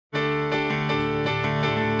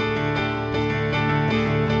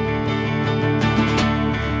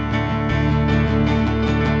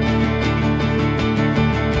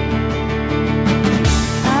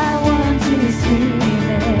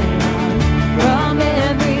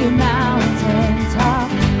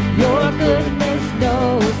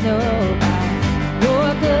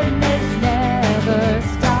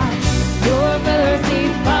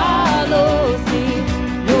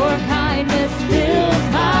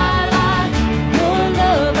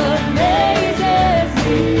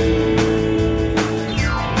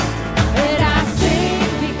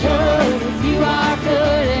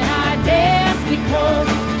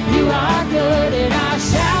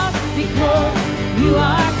You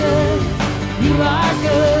are good. You are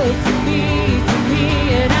good to me,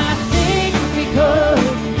 and I sing because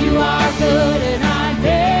you are good, and I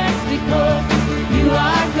dance because you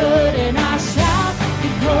are good, and I shout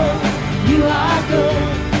because you are good.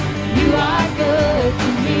 You are good to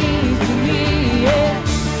me, yeah.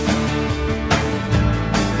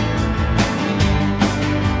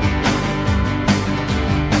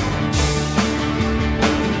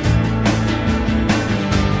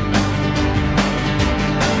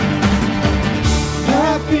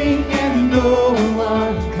 And no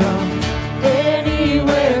one comes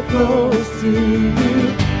anywhere close to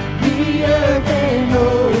you. The earth and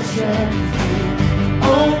oceans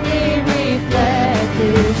only reflect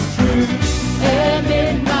this truth. And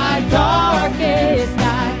in my darkest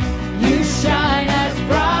night, you shine as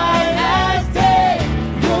bright as day.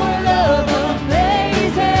 Your love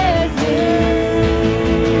amazes me.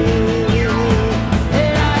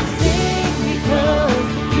 And I sing because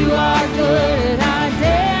you are good.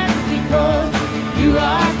 You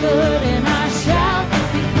are good, and I shout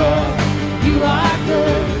because you are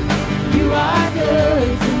good. You are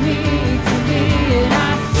good to me, and I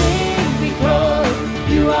sing because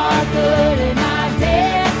you are good, and I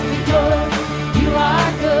dance because you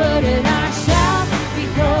are good, and I shout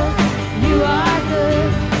because you are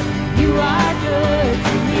good. You are good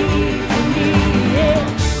to me, yeah.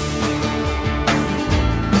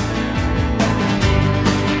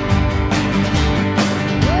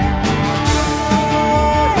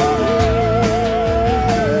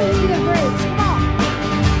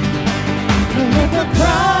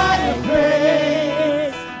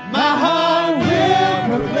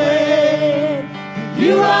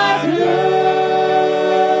 You are good,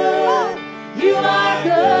 you are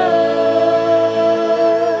good,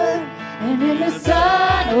 and in the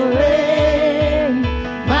sun or rain,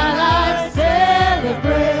 my life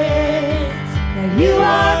celebrates that you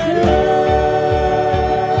are good,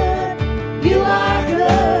 you are good,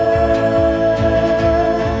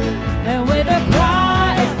 and with a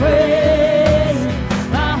cry of praise,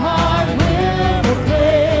 my heart will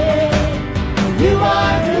proclaim that you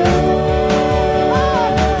are good.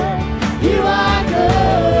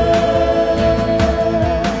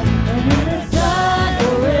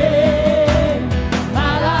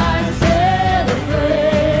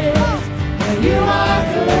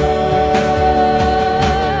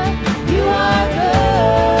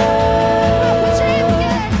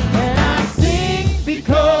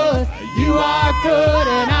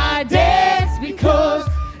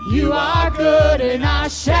 And I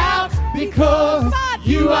shout because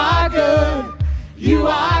you are good. You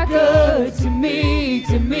are good to me,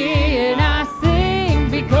 and I sing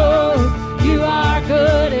because you are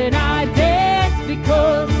good, and I dance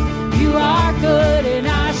because you are good, and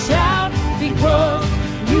I shout because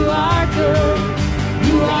you are good.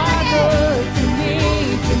 You are good to me,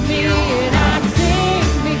 and I sing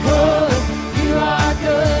because you are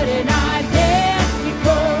good, and I dance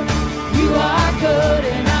because you are good,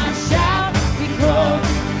 and I shout because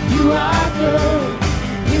you are good.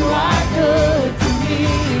 You are good to me,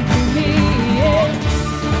 yeah.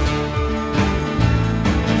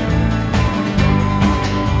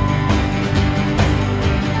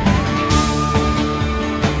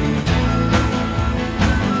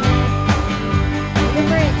 The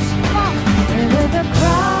bridge, come on. And with a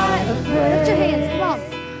cry of praise, Lift your hands, come on.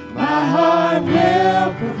 my heart will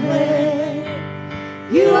proclaim,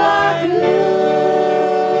 you are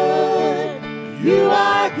good, you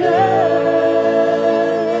are good,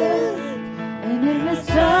 and in the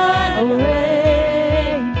sun or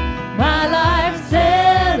rain, my life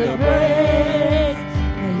celebrates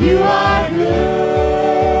that you are good,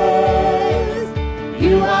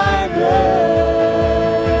 you are good,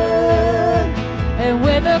 and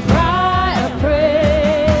with a cry of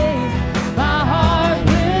praise, my heart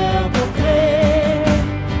will proclaim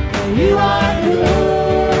that you are good.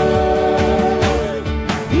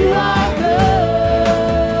 You are good,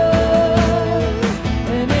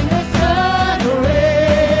 and in the sun or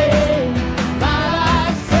rain, my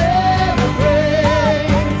life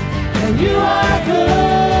celebrates that you are good.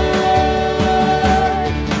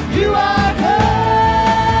 You are good,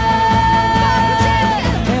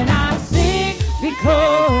 and I sing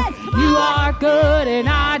because you are good, and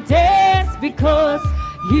I dance because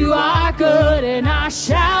you are good, and I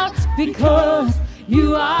shout because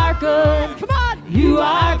you are good. Come on. You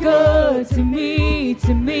are good to me,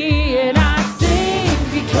 and I sing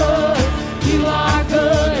because you are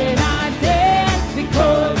good, and I dance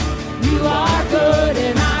because you are good,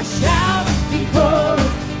 and I shout because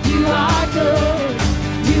you are good.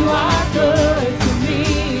 You are good to me,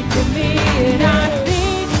 and I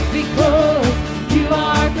sing because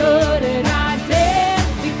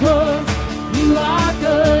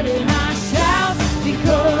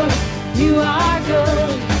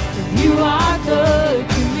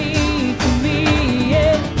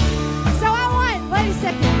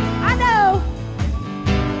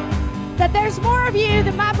that there's more of you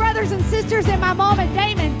than my brothers and sisters and my mom and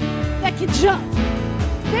Damon that can jump.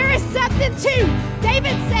 There is something too.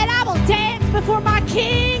 David said, I will dance before my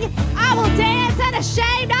king. I will dance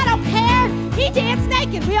unashamed. I don't care. He danced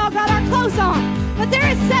naked. We all got our clothes on. But there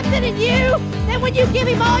is something in you that when you give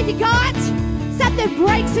him all you got, something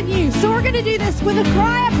breaks in you. So we're going to do this with a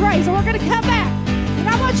cry of praise, and we're going to come back. And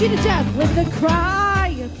I want you to jump with a cry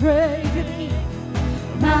of praise.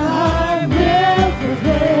 My heart will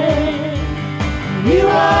proclaim, you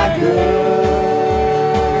are good,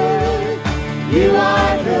 you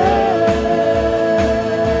are good.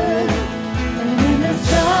 And in the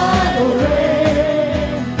sun or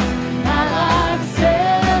rain, my life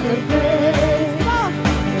celebrates. Come on.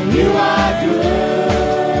 You are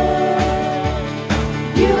good,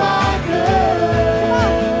 you are good.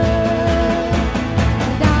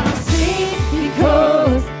 And I'll sing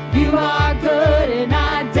because you are good, and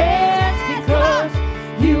I dance because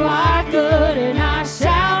you are good, and I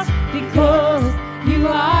shout because you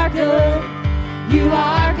are good. You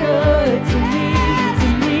are good to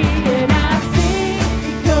me, and I sing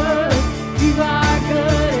because you are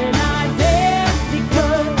good, and I dance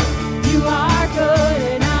because you are good,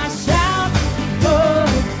 and I shout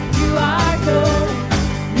because you are good.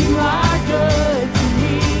 You are good to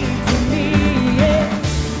me, yeah.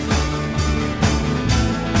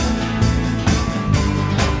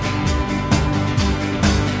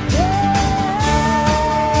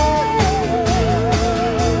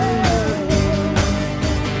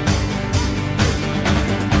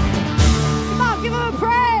 Come on, give him a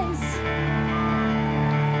praise.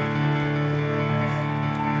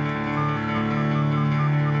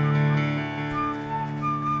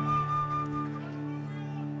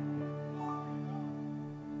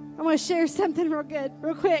 I'm going to share something real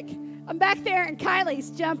quick. I'm back there and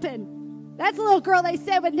Kylie's jumping. That's a little girl they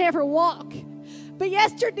said would never walk. But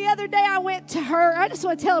the other day I went to her. I just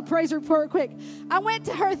want to tell a praise report quick. I went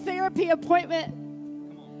to her therapy appointment.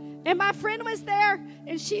 And my friend was there,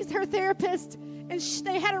 and she's her therapist, and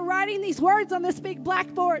they had her writing these words on this big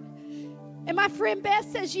blackboard. And my friend Beth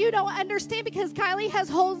says, you don't understand, because Kylie has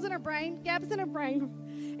holes in her brain, gaps in her brain,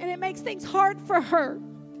 and it makes things hard for her.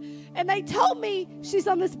 And they told me she's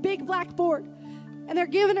on this big blackboard, and they're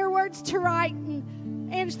giving her words to write,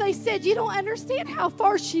 and they said, you don't understand how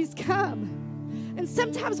far she's come. And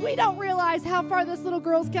sometimes we don't realize how far this little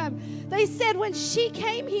girl's come. They said when she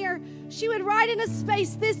came here, she would write in a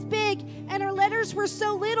space this big, and her letters were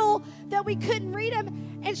so little that we couldn't read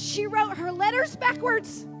them. And she wrote her letters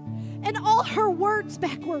backwards and all her words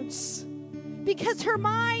backwards because her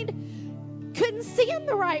mind couldn't see them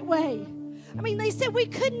the right way. I mean, they said we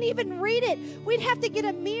couldn't even read it. We'd have to get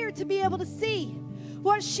a mirror to be able to see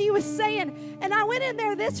what she was saying. And I went in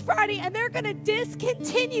there this Friday, and they're going to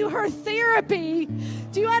discontinue her therapy.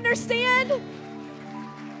 Do you understand?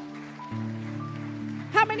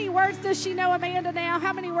 How many words does she know, Amanda, now?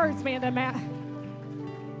 How many words, Amanda, Matt?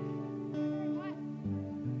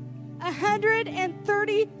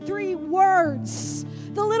 133 words.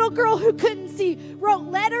 The little girl who couldn't see wrote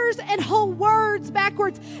letters and whole words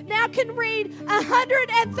backwards. Now can read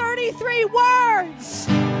 133 words.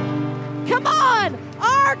 Come on.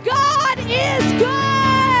 Our God is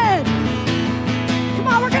good. Come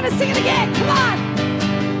on, we're going to sing it again. Come on.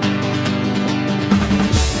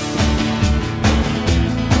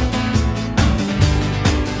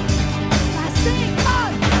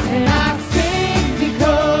 And I sing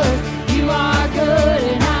because you are good,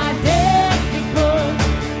 and I dance because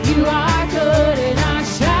you are good, and I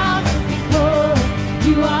shout because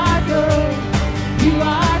you are good. You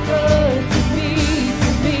are good to me,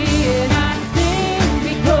 and I sing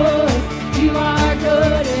because you are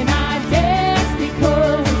good, and I dance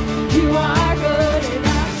because you are good, and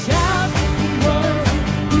I shout because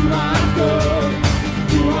you are good.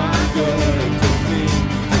 You are good to me,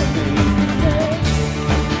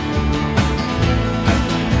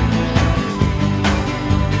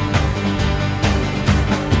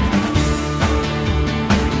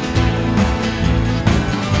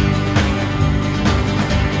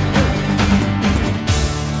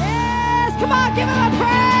 Come on, give him a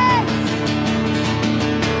praise.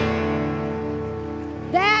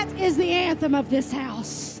 That is the anthem of this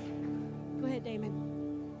house. Go ahead, Damon.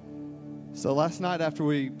 So last night after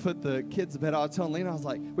we put the kids to bed, I was telling Lena, I was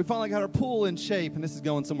like, we finally got our pool in shape, and this is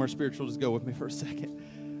going somewhere spiritual. Just go with me for a second.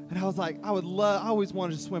 And I was like, I always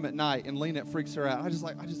wanted to swim at night, and Lena, it freaks her out. I just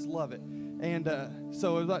love it. And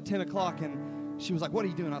so it was about 10 o'clock, and she was like, what are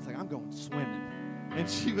you doing? I was like, I'm going swimming. And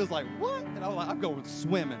she was like, what? And I was like, I'm going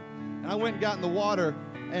swimming. And I went and got in the water,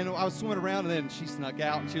 and I was swimming around, and then she snuck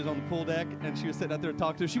out, and she was on the pool deck, and she was sitting out there to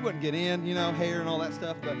talk to her. She wouldn't get in, you know, hair and all that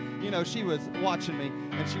stuff, but, you know, she was watching me,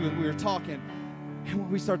 and we were talking. And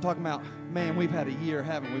when we started talking about, man, we've had a year,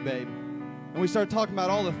 haven't we, babe? And we started talking about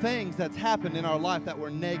all the things that's happened in our life that were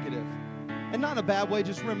negative. And not in a bad way,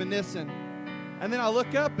 just reminiscing. And then I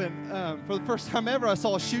look up, and for the first time ever, I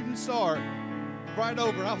saw a shooting star right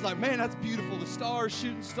over. And I was like, man, that's beautiful. The star,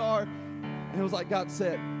 shooting star. And it was like God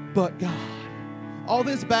said, but God. All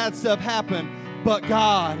this bad stuff happened, but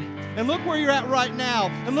God. And look where you're at right now.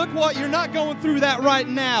 And look what you're not going through that right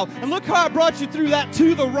now. And look how I brought you through that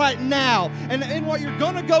to the right now. And what you're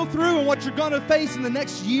going to go through and what you're going to face in the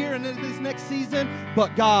next year and in this next season,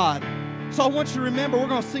 but God. So I want you to remember, we're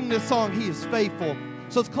going to sing this song, He is Faithful.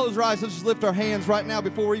 So let's close our eyes. Let's just lift our hands right now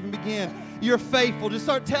before we even begin. You're faithful. Just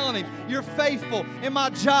start telling Him, you're faithful in my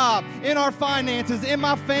job, in our finances, in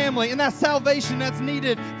my family, in that salvation that's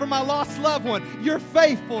needed for my lost loved one. You're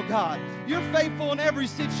faithful, God. You're faithful in every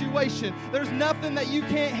situation. There's nothing that you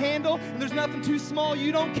can't handle, and there's nothing too small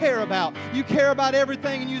you don't care about. You care about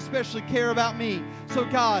everything, and you especially care about me. So,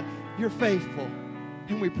 God, you're faithful,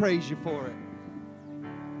 and we praise you for it.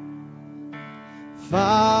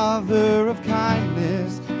 Father of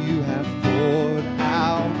kindness, you have poured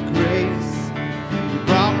out grace. You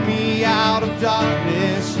brought me out of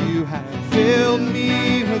darkness. You have filled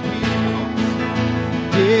me with peace.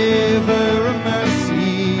 Giver of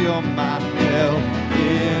mercy on my help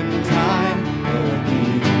in time of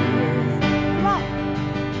need. Come on.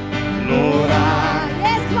 Lord, I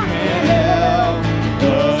Yes, come on. can't help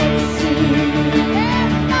but sing.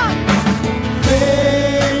 Yes, come on.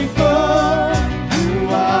 Faithful you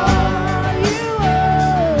are. You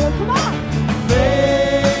are. Come on.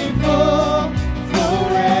 Faithful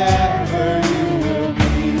forever you will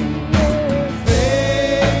be.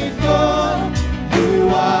 Faithful you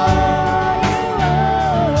are.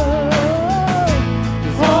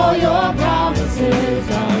 All your promises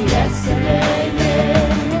are yes and amen.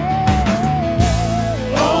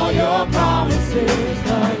 All your promises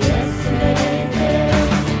are yes and amen.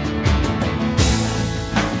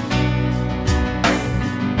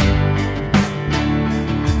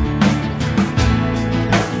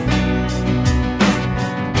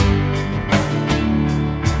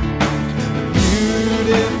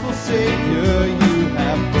 Beautiful Savior, you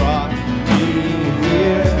have brought me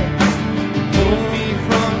here. Pulled me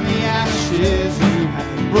from the ashes, you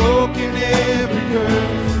have broken every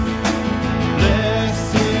curse.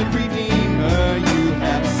 Blessed Redeemer, you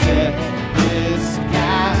have set this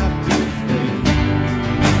captive free.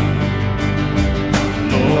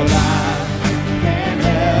 Lord, I can't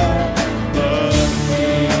help but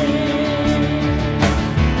sing.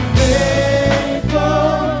 Faithful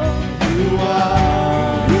you are.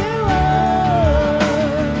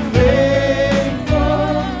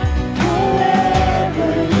 Faithful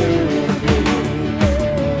forever you will be.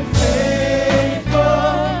 Faithful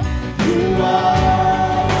you are.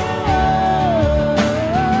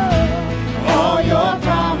 All your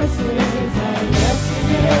promises are yes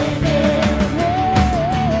and amen.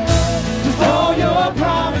 Just all your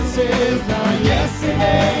promises are yes and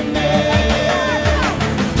amen.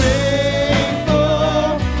 Faithful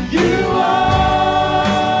you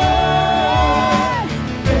are.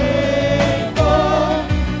 Faithful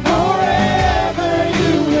forever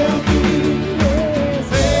you will be.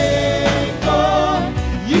 Faithful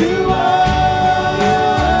you are.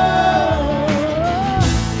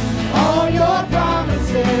 All your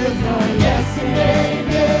promises are yes and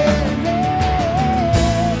amen.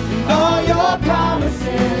 And all your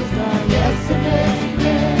promises are yes and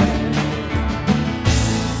amen.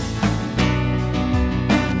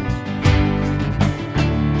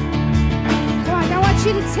 Come on, I want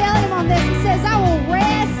you to tell Him on this. It says, I will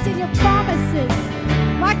rest in your promises.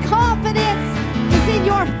 My confidence is in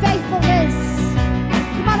your faithfulness.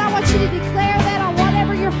 Come on, I want you to declare that on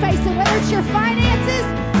whatever you're facing, whether it's your finances,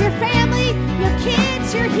 your family, your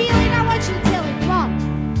kids, your healing. I want you to tell Him. Come on.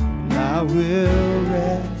 I will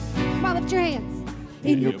rest Come on, lift your hands.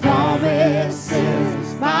 in your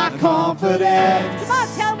promises, my confidence. Come on,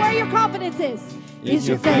 tell Him where your confidence is. Is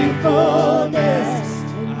your faithfulness,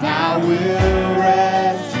 and I will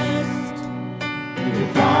rest in your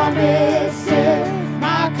promises,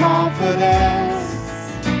 my confidence.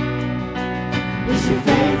 Is your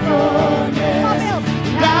faithfulness, Come on, Bill.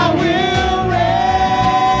 and I will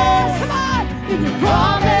rest. Come on. In your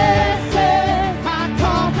promises, my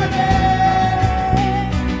confidence.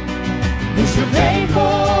 Is your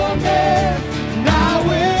faithfulness, and I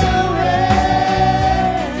will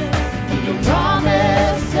rest. In your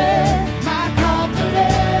promises, my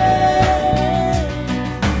confidence.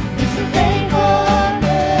 Is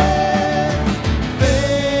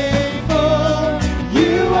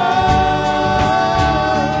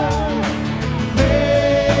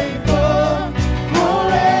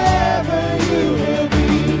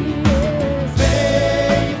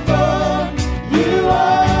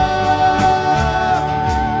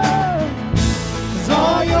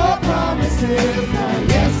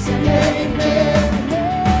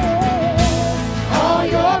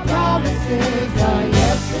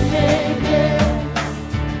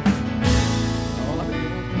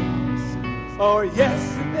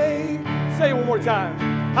yes and amen. Say it one more time.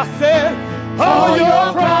 I said, all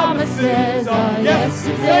your promises are yes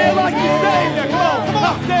and amen. Say it like you say it. Come on. I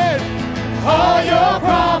said, all your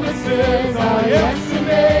promises are yes and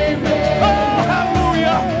amen. Oh,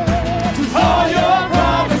 hallelujah. All your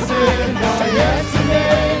promises are yes and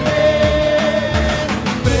amen.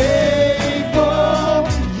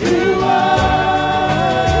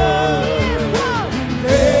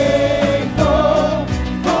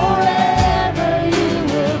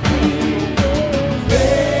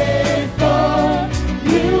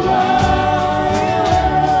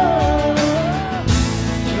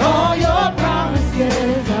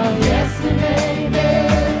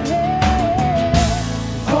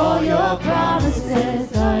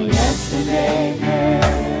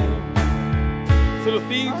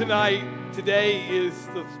 Today is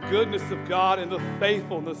the goodness of God and the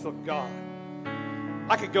faithfulness of God.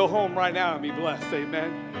 I could go home right now and be blessed,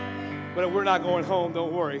 amen. But we're not going home,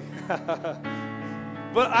 don't worry.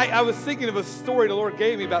 But I was thinking of a story the Lord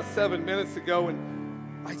gave me about 7 minutes ago, and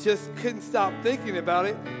I just couldn't stop thinking about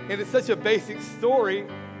it. And it's such a basic story.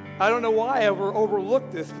 I don't know why I ever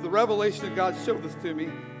overlooked this, but the revelation of God showed this to me.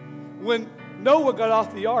 When Noah got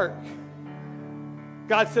off the ark,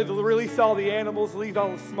 God said to release all the animals, leave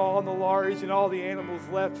all the small and the large, and all the animals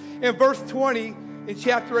left. In verse 20, in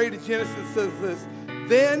chapter 8 of Genesis, says this,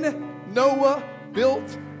 then Noah built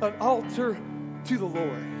an altar to the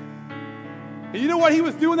Lord. And you know what he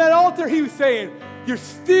was doing that altar? He was saying, you're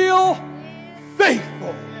still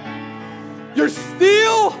faithful. You're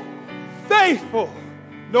still faithful.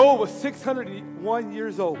 Noah was 601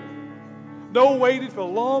 years old. Noah waited for a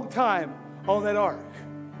long time on that ark.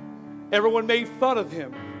 Everyone made fun of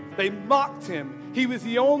him. They mocked him. He was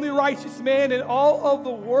the only righteous man in all of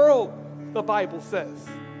the world, the Bible says.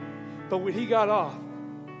 But when he got off,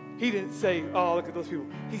 he didn't say, oh, look at those people.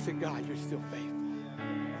 He said, God, you're still faithful.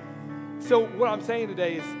 So what I'm saying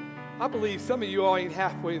today is, I believe some of you all ain't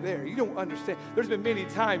halfway there. You don't understand. There's been many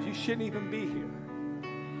times you shouldn't even be here.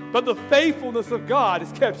 But the faithfulness of God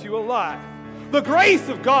has kept you alive. The grace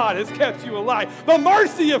of God has kept you alive. The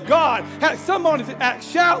mercy of God has someone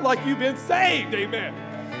shout like you've been saved. Amen.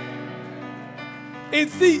 And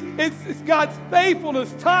see, it's God's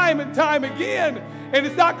faithfulness time and time again. And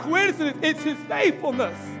it's not coincidence. It's his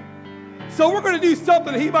faithfulness. So we're going to do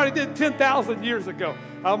something he might have did 10,000 years ago.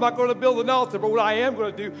 I'm not going to build an altar, but what I am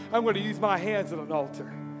going to do, I'm going to use my hands as an altar.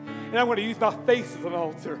 And I'm going to use my face as an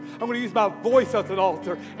altar. I'm going to use my voice as an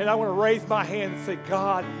altar. And I want to raise my hand and say,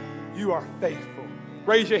 God, you are faithful.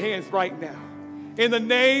 Raise your hands right now. In the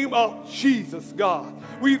name of Jesus, God,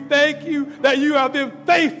 we thank you that you have been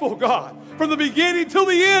faithful, God, from the beginning till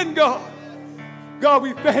the end, God. God,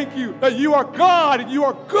 we thank you that you are God and you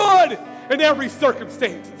are good in every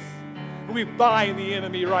circumstance. And we bind the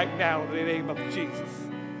enemy right now in the name of Jesus.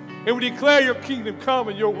 And we declare your kingdom come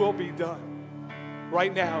and your will be done.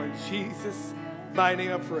 Right now, in Jesus' mighty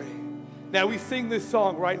name I pray. Now we sing this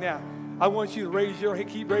song right now. I want you to raise your hand,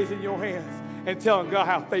 keep raising your hands and tell him, God,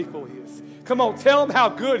 how faithful he is. Come on, tell him how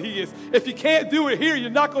good he is. If you can't do it here,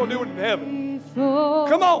 you're not going to do it in heaven.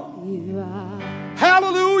 Come on.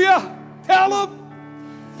 Hallelujah. Tell him.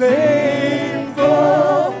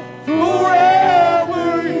 Faithful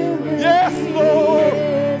forever. Yes, Lord.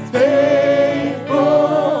 Faithful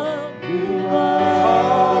you are.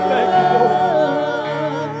 Oh, thank you,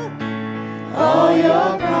 Lord. All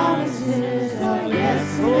your promises are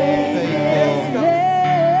yes and amen.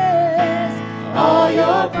 All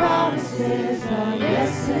your promises are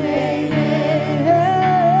yes and amen.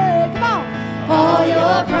 Come on. All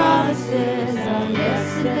your promises are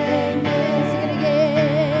yes and amen. Sing it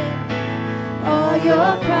again. All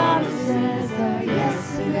your promises are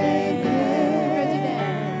yes and amen. We're going to do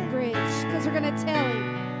that bridge because we're going to tell him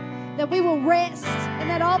that we will rest and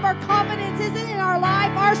that all of our confidence isn't in our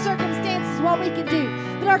life, our circumstances, what we can do,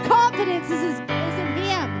 but our confidence is in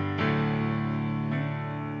him.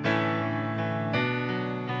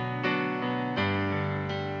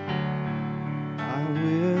 I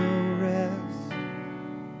will rest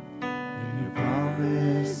in your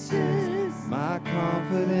promises, my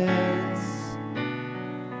confidence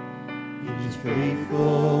in your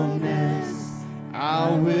faithfulness. I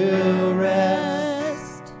will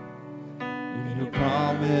rest in your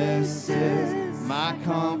promises, my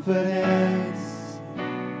confidence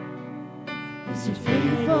is your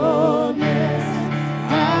faithfulness.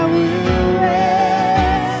 I will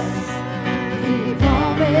rest in your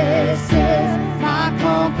promises, my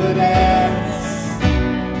confidence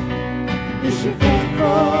is your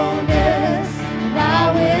faithfulness. And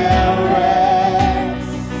I will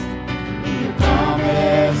rest in your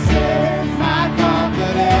promises, my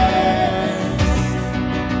confidence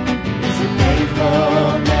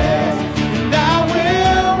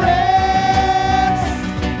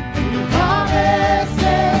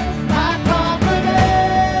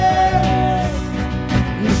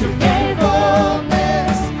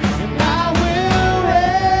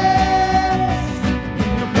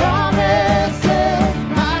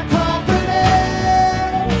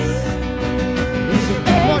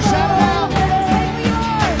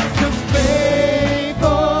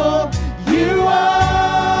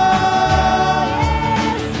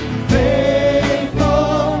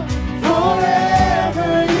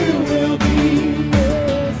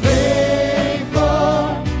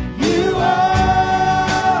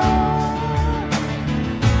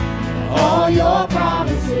your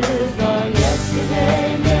promises are yes and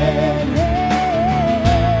amen.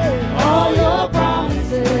 All your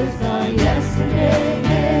promises are yes and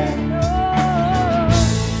amen.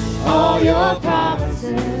 All your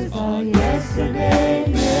promises are yes and amen.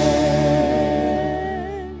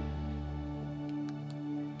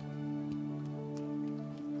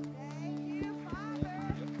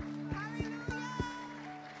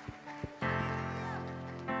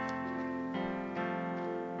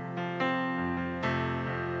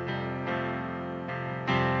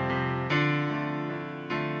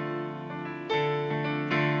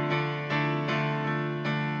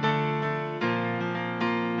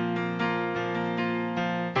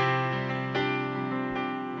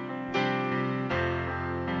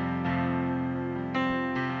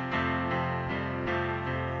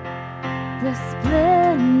 The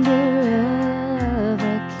splendor of a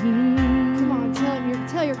king. Come on,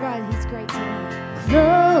 tell your God he's great today.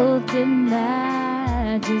 Clothed in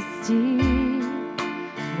majesty,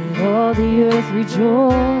 let all the earth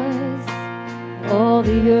rejoice, all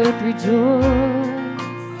the earth rejoice.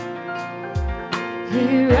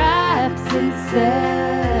 He wraps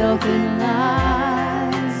himself in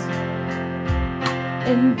light,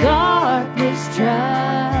 and darkness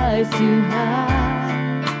tries to hide.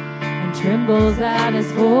 Trembles at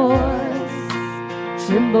his voice,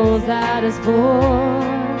 trembles at his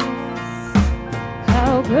voice.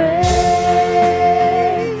 How great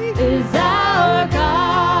is our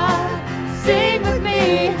God? Sing with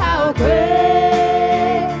me, how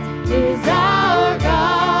great is our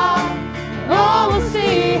God? Oh, we'll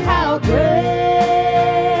see how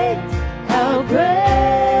great, how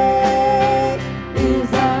great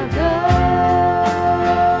is our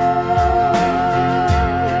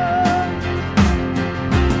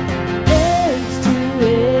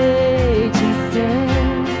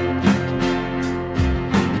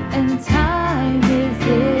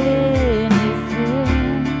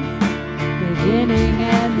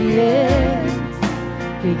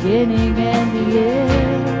beginning and the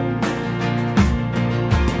end.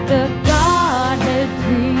 The Godhead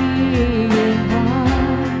three in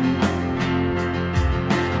one,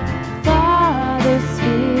 Father,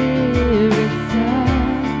 Spirit, Son,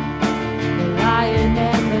 the Lion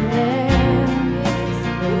and the Lamb,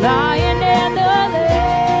 the Lion and the Lamb.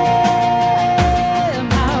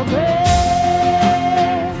 How great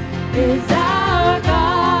is our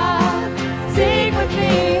God? Sing with me,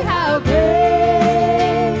 how great.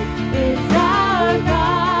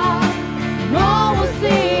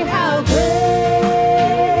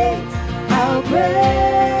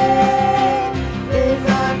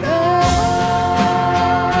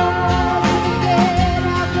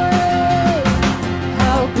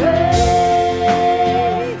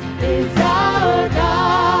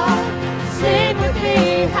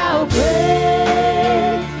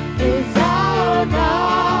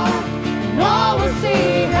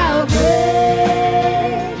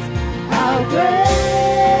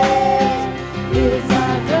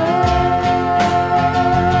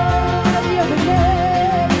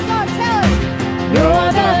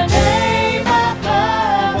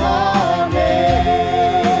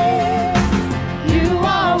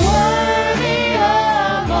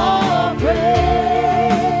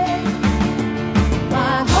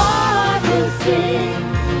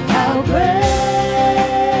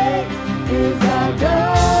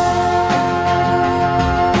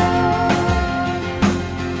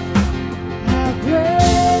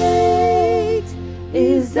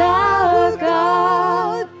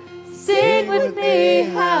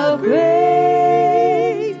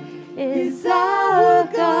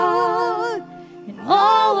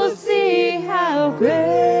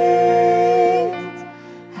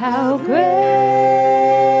 How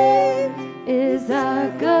great is our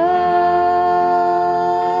God.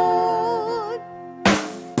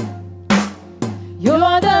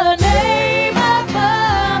 You're the name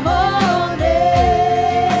above all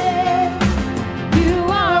names. You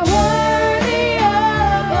are worthy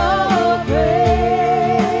of all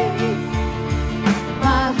praise.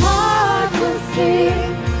 My heart will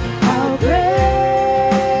sing, how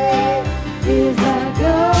great is our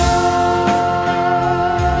God.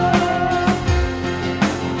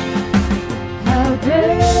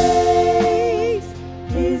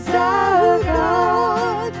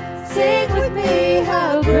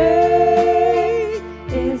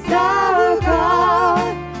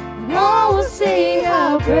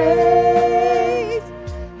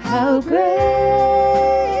 How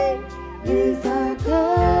great is our God?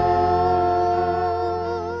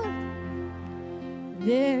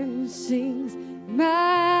 Then sings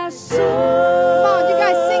my soul. Come on, you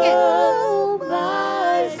guys sing it.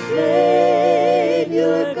 My Savior.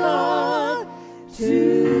 Savior God, to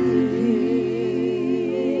thee.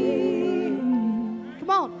 Come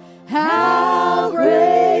on. How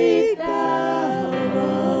great thou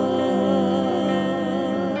art.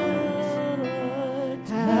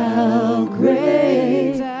 How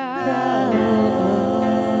great thou art.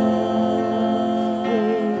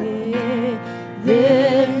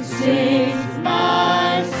 Then sings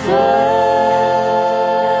my soul,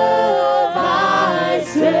 my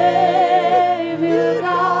Savior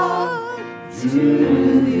God, to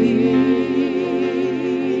thee.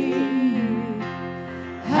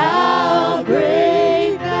 How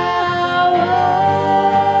great thou art.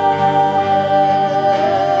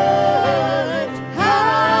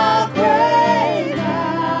 How great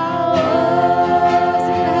thou art.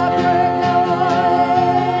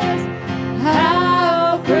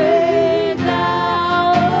 How great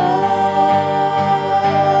thou art.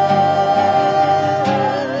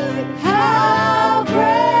 How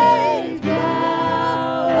great thou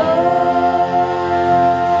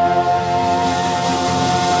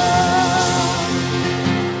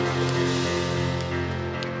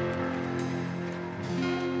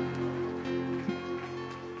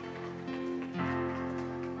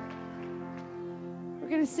We're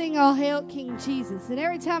going to sing All Hail King Jesus. And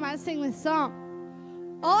every time I sing this song,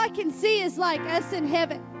 all I can see is like us in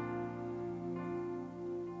heaven.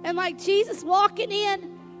 And like Jesus walking in,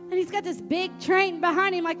 and he's got this big train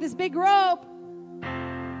behind him, like this big robe.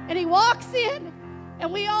 And he walks in,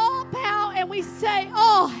 and we all bow and we say,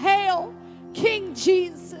 All hail King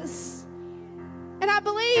Jesus. And I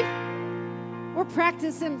believe we're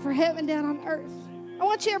practicing for heaven down on earth. I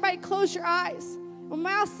want you, everybody, to close your eyes. When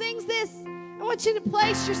Miles sings this, I want you to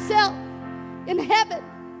place yourself in heaven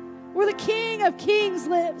where the King of Kings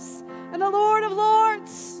lives and the Lord of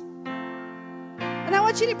Lords. And I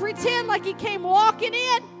want you to pretend like he came walking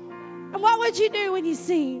in. And what would you do when you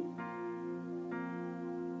see him?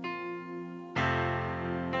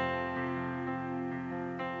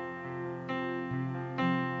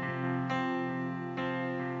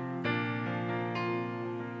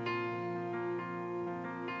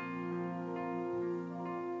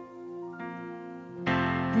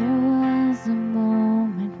 There was a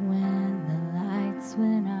moment when the lights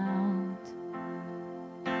went out,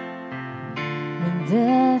 when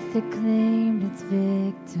death had claimed its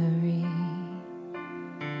victory.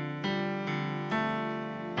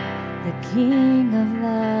 The King of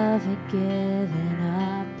Love had given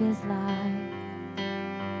up his life.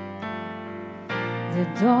 The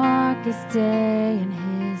darkest day in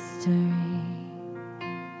history.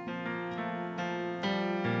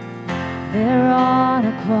 There on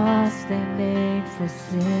a cross they made for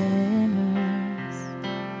sinners.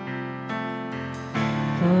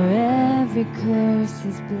 For every curse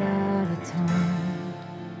his blood atoned.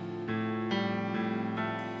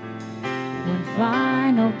 One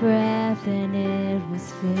final breath and it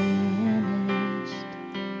was finished.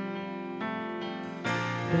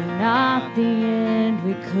 But not the end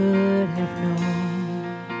we could have known.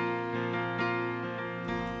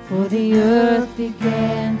 For the earth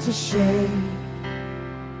began to shake,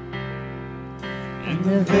 and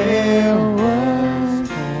the veil was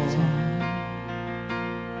torn.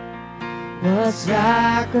 What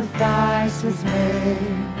sacrifice was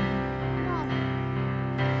made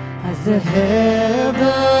as the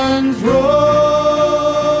heavens roar.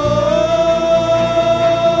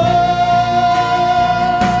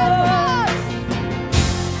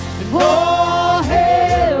 And all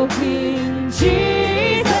hail King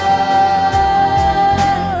Jesus.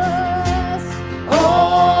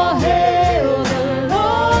 All hail the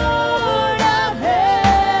Lord of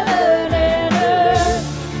heaven and earth.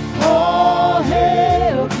 All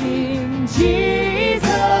hail King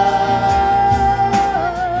Jesus.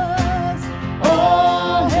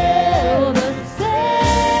 All hail the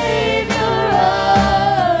Savior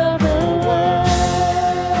of the world.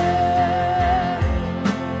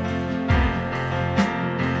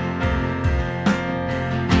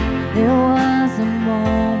 There was a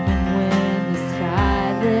moment when the sky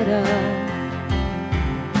lit up,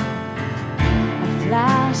 a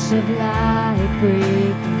flash of light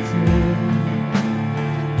breaking through,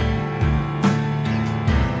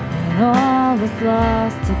 and all was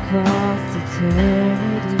lost across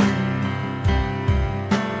eternity.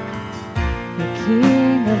 The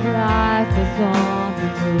King of Life was on the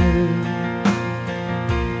move.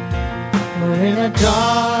 For in a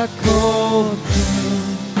dark, cold tomb,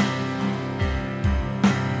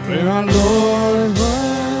 where our Lord was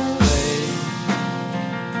laid,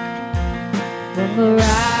 the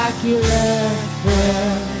miraculous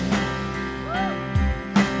breath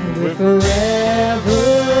will forever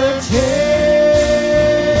change.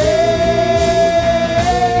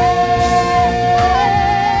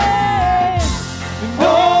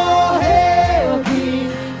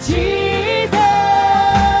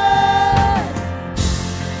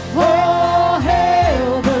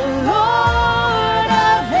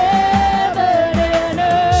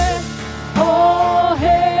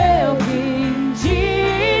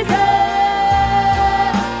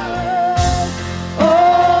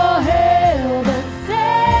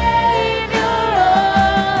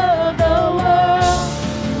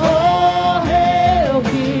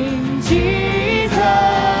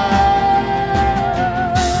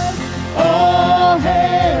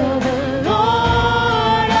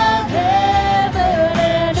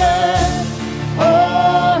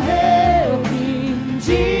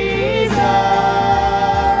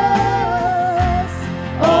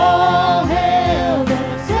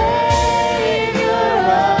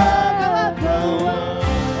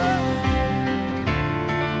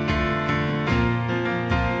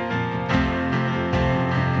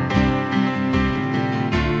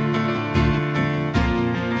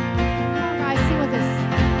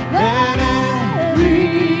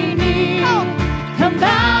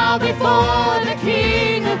 before the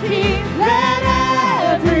King of Kings. Let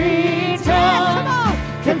every tongue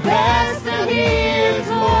confess that He is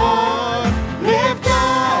Lord. Lift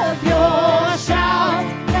up your shout.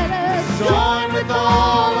 Let us join with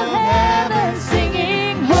all of heaven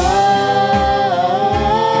singing, holy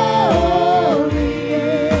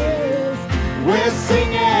is. We're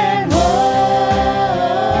singing, holy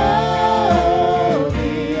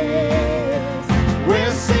is.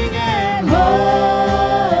 We're singing, holy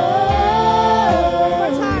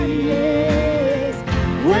is.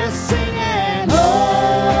 We're singing,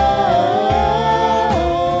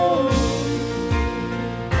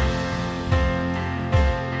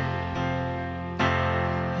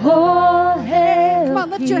 oh, hail, Come on,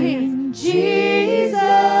 lift your hands. King Jesus.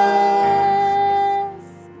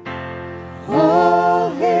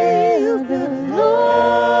 Oh, hail the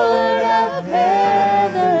Lord of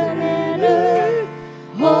heaven and earth.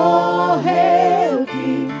 Oh, hail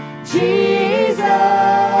King Jesus.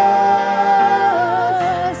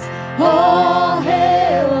 Oh,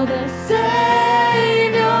 hail the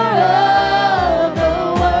Savior of the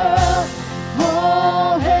world.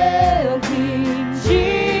 Oh, hail King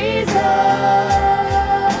Jesus.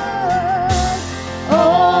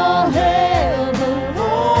 Oh, hail the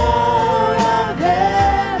Lord of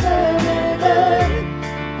heaven and earth.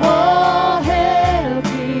 Oh, hail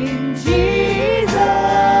King Jesus.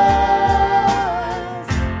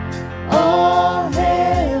 Oh,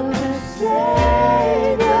 hail the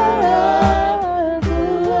Savior of the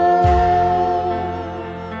world.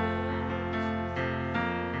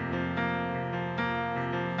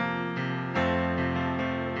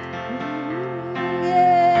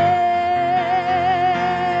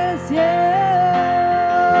 Yes, yeah,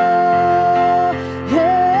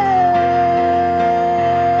 yeah,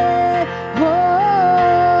 oh.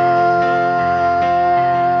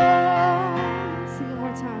 Sing it one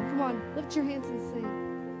more time. Come on, lift your hands and sing.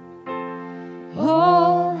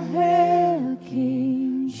 All hail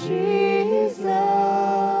King Jesus.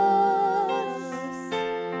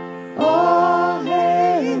 All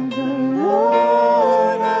hail the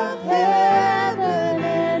Lord of heaven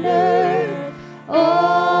and earth.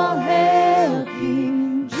 All hail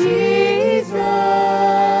King Jesus.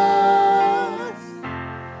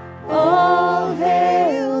 All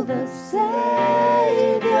hail the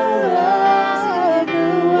Savior of the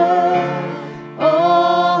world.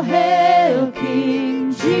 All hail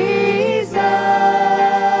King Jesus.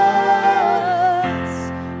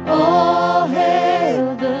 All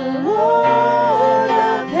hail the Lord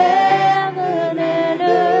of heaven and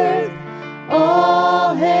earth.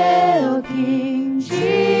 All hail King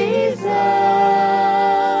Jesus.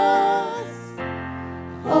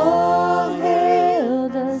 All hail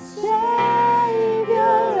the Savior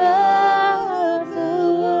of the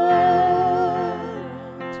world.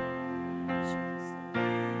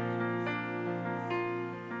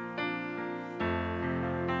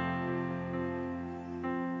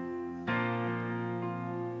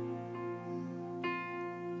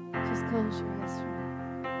 Just close your eyes for me.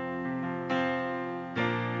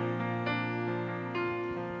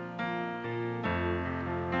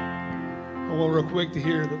 I want real quick to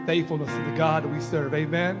hear the faithfulness of the God that we serve.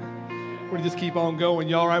 Amen. We're going to just keep on going.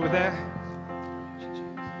 You all right with that?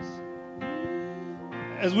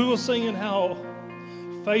 As we were singing how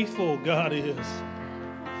faithful God is,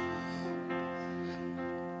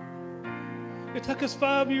 it took us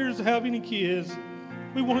 5 years to have any kids.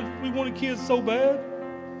 We wanted kids so bad,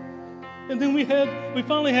 and then we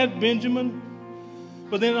finally had Benjamin.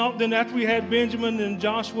 But then after we had Benjamin and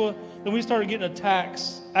Joshua, then we started getting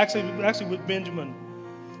attacks. Actually with Benjamin,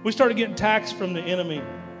 we started getting attacks from the enemy.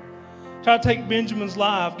 Try to take Benjamin's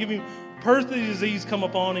life, give him earthly disease come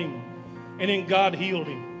upon him, and then God healed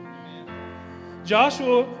him.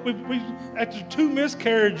 Joshua, we after 2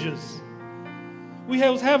 miscarriages, we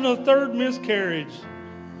was having a 3rd miscarriage,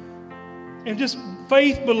 and just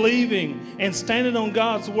faith believing and standing on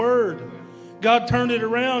God's word, God turned it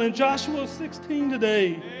around. And Joshua 16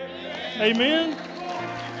 today, amen.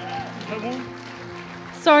 That one?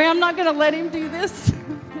 Sorry, I'm not going to let him do this.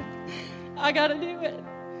 I got to do it.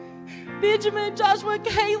 Benjamin, Joshua,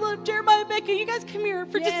 Caleb, Jeremiah, Becca, you guys come here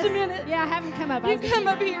for just a minute. Yeah, have him come up. You come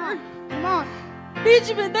up here. Come on.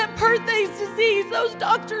 Benjamin, that Perthes disease, those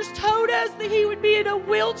doctors told us that he would be in a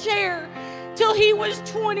wheelchair till he was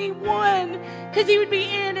 21 because he would be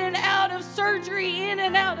in and out of surgery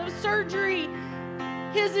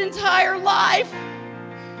his entire life.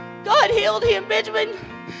 God healed him, Benjamin.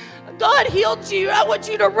 God healed you. I want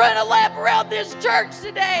you to run a lap around this church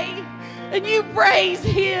today and you praise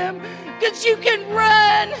him because you can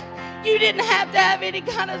run. You didn't have to have any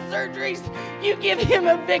kind of surgeries. You give him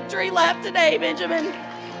a victory lap today, Benjamin.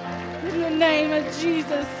 In the name of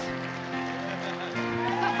Jesus.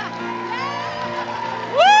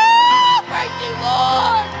 Woo! Praise you,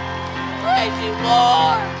 Lord. Praise you,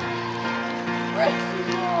 Lord. Praise you,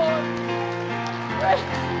 Lord. Praise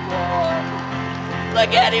you, Lord.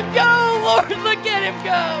 Look at him go, Lord. Look at him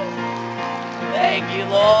go. Thank you,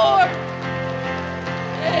 Lord.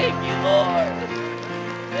 Thank you, Lord.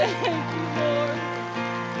 Thank you, Lord.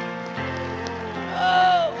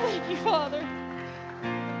 Oh, thank you, Father.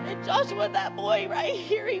 And Joshua, that boy right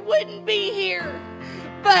here, he wouldn't be here.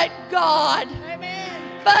 But God.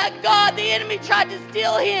 Amen. But God, the enemy tried to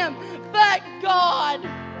steal him. But God.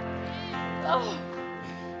 Oh,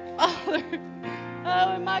 Father.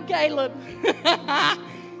 Oh, and my Caleb.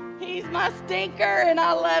 He's my stinker, and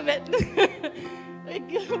I love it.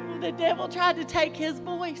 The devil tried to take his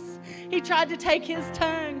voice. He tried to take his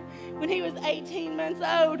tongue. When he was 18 months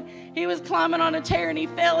old, he was climbing on a chair, and he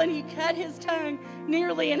fell, and he cut his tongue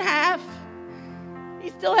nearly in half. He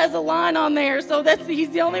still has a line on there, so he's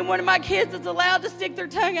the only one of my kids that's allowed to stick their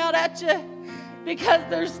tongue out at you because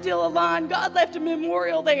there's still a line. God left a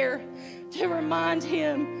memorial there to remind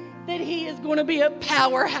him that he is going to be a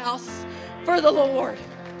powerhouse for the Lord.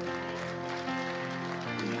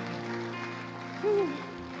 Whew.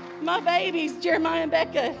 My babies, Jeremiah and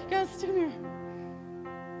Becca, guys, come here.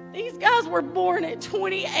 These guys were born at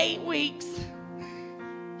 28 weeks.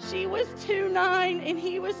 She was 2'9" and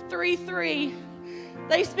he was 3'3".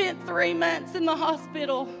 They spent 3 months in the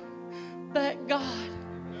hospital, but God.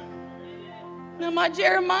 Now my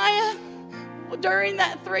Jeremiah, during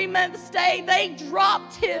that 3-month stay, they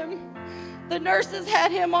dropped him. The nurses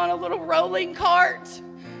had him on a little rolling cart,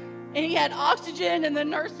 and he had oxygen, and the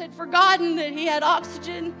nurse had forgotten that he had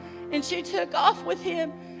oxygen, and she took off with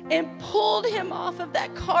him and pulled him off of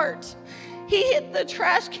that cart. He hit the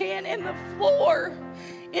trash can in the floor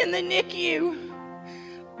in the NICU.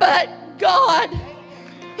 But God,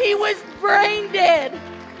 he was brain dead.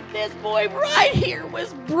 This boy right here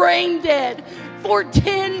was brain dead for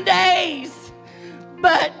 10 days.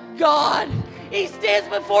 But God, he stands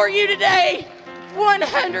before you today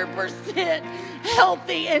 100%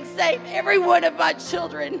 healthy and safe. Every one of my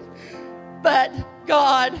children. But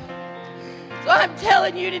God, so I'm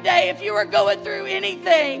telling you today, if you are going through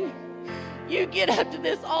anything, you get up to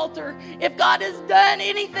this altar. If God has done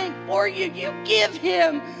anything for you, you give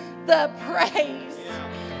him the praise.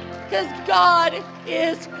 Because God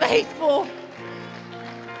is faithful.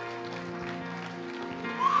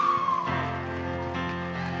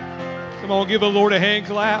 Come on, give the Lord a hand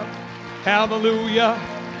clap. Hallelujah.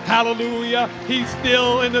 Hallelujah. He's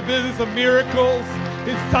still in the business of miracles,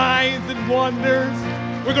 his signs and wonders.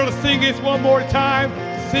 We're going to sing this one more time.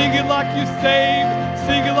 Sing it like you're saved.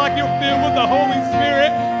 Sing it like you're filled with the Holy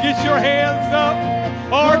Spirit. Get your hands up.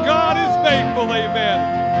 Our God is faithful. Amen.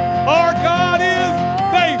 Our God is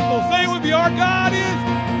faithful. Say it with me. Our God is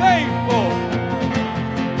faithful.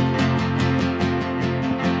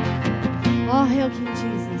 All hail King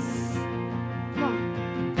Jesus. Come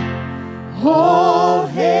on. All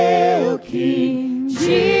hail King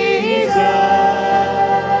Jesus.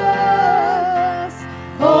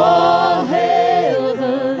 All hail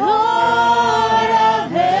the Lord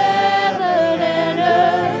of heaven and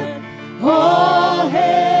earth. All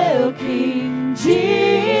hail King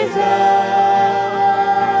Jesus.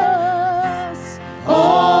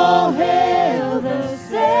 All hail the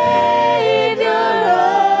Savior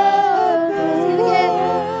of the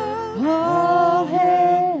world. All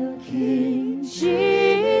hail King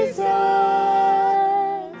Jesus.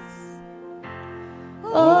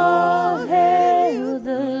 All hail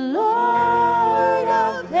the Lord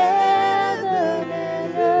of heaven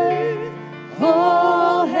and earth.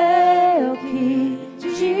 All hail King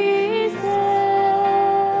Jesus.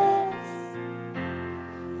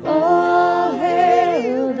 All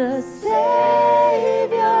hail the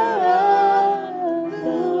Savior of the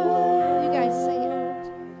world. You guys sing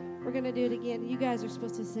it. We're going to do it again. You guys are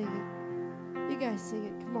supposed to sing it. You guys sing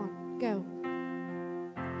it. Come on, go.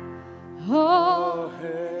 Oh,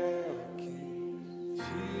 hail King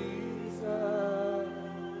Jesus.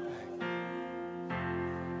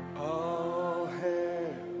 All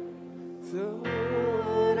hail the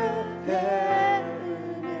Lord of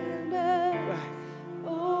heaven and earth.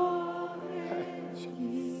 Oh, hail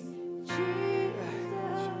King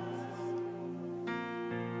Jesus.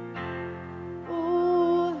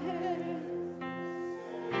 Oh, hail.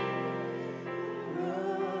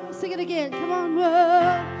 Sing it again. Come on.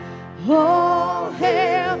 Oh,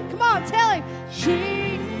 hail. Come on, tell him.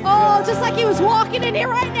 Oh, just like he was walking in here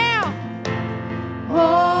right now.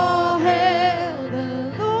 Oh, hail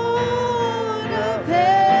the Lord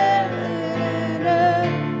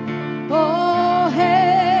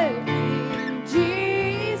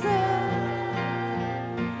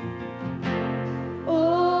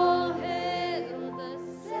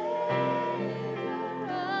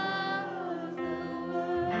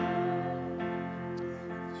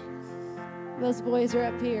Those boys are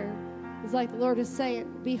up here. It's like the Lord is saying,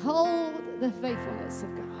 behold the faithfulness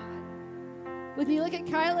of God. When you look at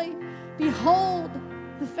Kylie, behold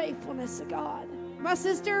the faithfulness of God. My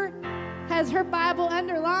sister has her Bible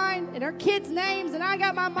underlined and her kids' names, and I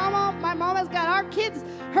got my mama. My mama's got her kids'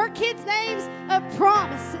 names of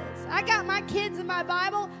promises. I got my kids in my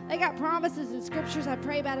Bible. They got promises and scriptures. I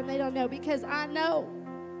pray about them. They don't know, because I know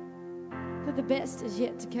that the best is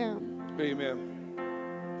yet to come. Amen.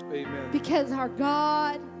 Amen. Because our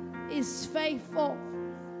God is faithful.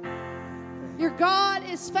 Your God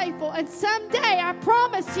is faithful. And someday, I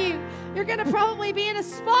promise you, you're going to probably be in a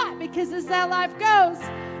spot, because this is how life goes.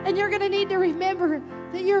 And you're going to need to remember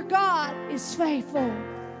that your God is faithful.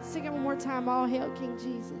 Sing it one more time. All hail King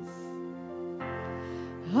Jesus.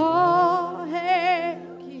 All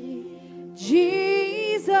hail King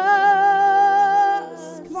Jesus.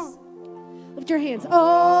 Come on. Lift your hands.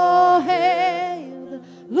 All hail the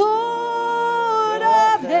Lord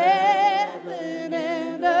of heaven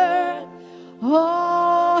and earth.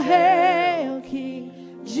 All hail King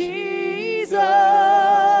Jesus.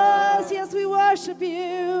 Yes, we worship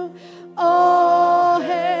you. All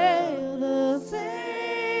hail the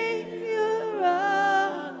Savior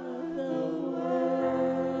of the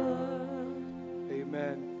world.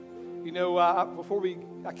 Amen. You know, I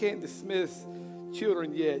can't dismiss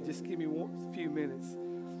children yet. Just give me a few minutes.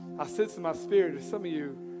 I sense in my spirit there's some of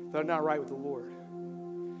you that are not right with the Lord.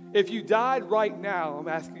 If you died right now, I'm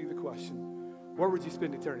asking you the question, where would you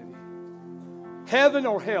spend eternity? Heaven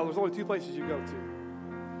or hell? There's only two places you go to.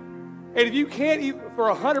 And if you can't even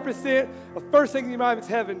for 100%, the first thing in your mind is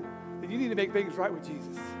heaven, then you need to make things right with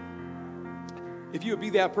Jesus. If you would be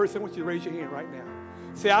that person, I want you to raise your hand right now.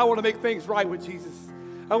 Say, I want to make things right with Jesus.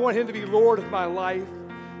 I want him to be Lord of my life.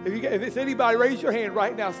 If it's anybody, raise your hand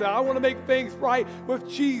right now. Say, I want to make things right with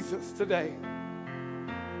Jesus today.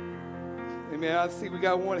 Amen. I see we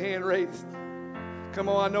got one hand raised. Come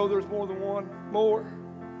on, I know there's more than one. More.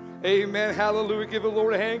 Amen. Hallelujah. Give the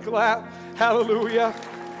Lord a hand clap. Hallelujah.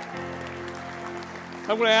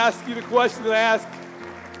 I'm going to ask you the question that I ask.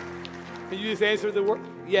 And you just answer the word,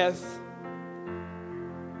 yes.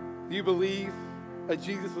 Do you believe that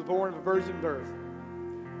Jesus was born of a virgin birth?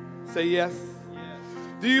 Say yes.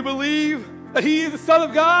 Do you believe that he is the Son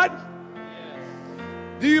of God? Yes.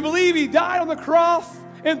 Do you believe he died on the cross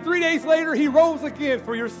and 3 days later he rose again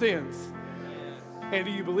for your sins? Yes. And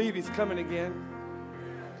do you believe he's coming again?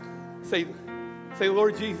 Say,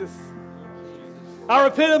 Lord Jesus, I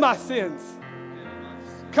repent of my sins.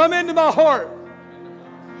 Come into my heart.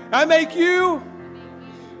 I make you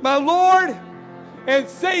my Lord and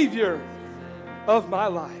Savior of my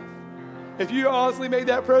life. If you honestly made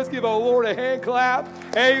that prayer, give our Lord a hand clap.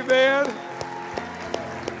 Amen.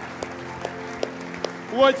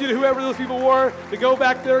 I want you to, whoever those people were, to go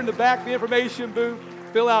back there in the back of the information booth,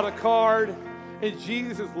 fill out a card, and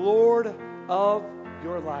Jesus is Lord of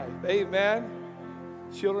your life. Amen.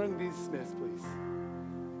 Children, be dismissed, please.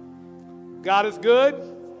 God is good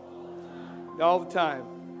all the time.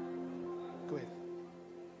 Go ahead.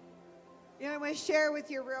 You know, I want to share with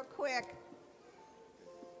you real quick.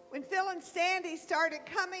 When Phil and Sandy started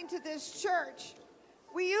coming to this church,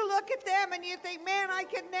 will you look at them and you think, man, I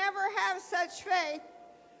could never have such faith.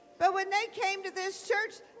 But when they came to this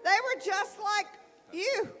church, they were just like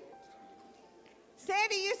you.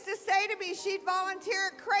 Sandy used to say to me, she'd volunteer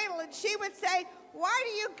at Cradle, and she would say, why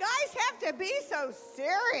do you guys have to be so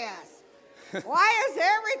serious? Why is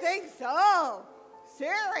everything so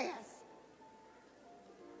serious?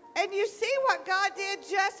 And you see what God did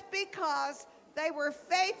just because they were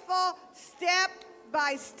faithful step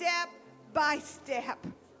by step by step.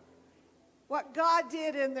 What God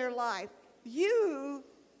did in their life. You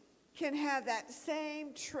can have that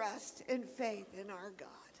same trust and faith in our God.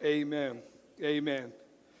 Amen. Amen.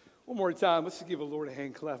 One more time. Let's just give the Lord a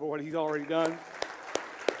hand clap for what he's already done.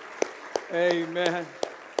 Amen.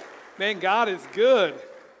 Man, God is good.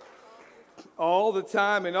 All the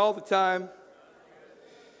time and all the time.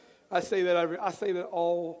 I say that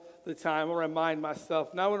all the time. I want to remind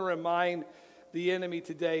myself, and I want to remind the enemy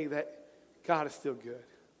today that God is still good.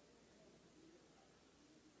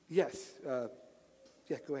 Yes. Yeah,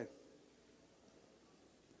 go ahead.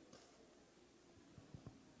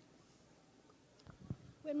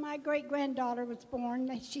 When my great-granddaughter was born,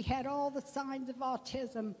 she had all the signs of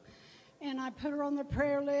autism. And I put her on the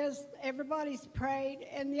prayer list. Everybody's prayed.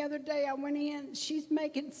 And the other day I went in, she's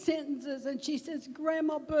making sentences, and she says,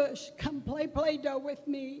 Grandma Bush, come play Play-Doh with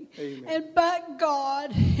me. Amen. And but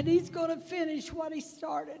God, and he's going to finish what he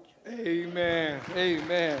started. Amen.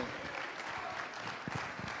 Amen.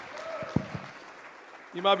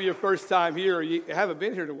 You might be your first time here, or you haven't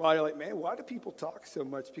been here in a while. You're like, man, why do people talk so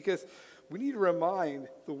much? Because we need to remind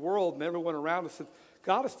the world and everyone around us that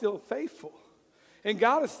God is still faithful. And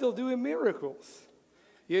God is still doing miracles.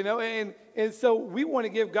 You know, and so we want to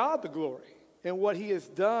give God the glory and what he has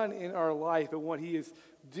done in our life and what he is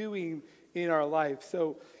doing in our life.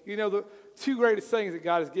 So, you know, the two greatest things that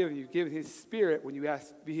God has given you, given his spirit when you ask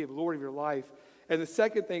to be the Lord of your life. And the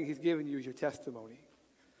second thing he's given you is your testimony.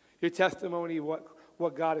 Your testimony of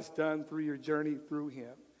what God has done through your journey through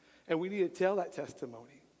him. And we need to tell that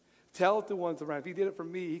testimony. Tell it to ones around. If he did it for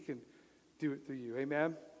me, he can do it through you.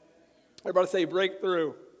 Amen? Everybody say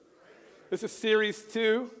breakthrough. This is series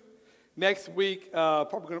 2. Next week,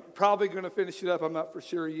 probably going to finish it up. I'm not for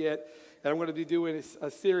sure yet. And I'm going to be doing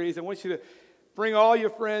a series. I want you to bring all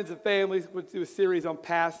your friends and families. We'll do a series on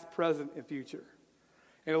past, present, and future.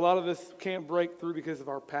 And a lot of us can't break through because of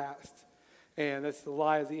our past. And that's the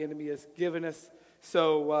lies the enemy has given us.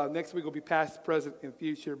 So next week will be past, present, and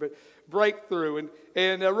future. But breakthrough.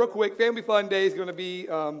 And real quick, Family Fun Day is going to be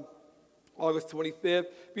August 25th.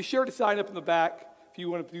 Be sure to sign up in the back if you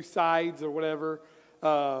want to do sides or whatever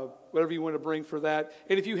you want to bring for that.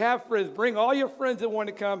 And if you have friends, bring all your friends that want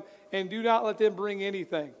to come, and do not let them bring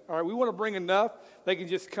anything. All right, we want to bring enough they can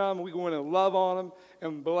just come. We want to love on them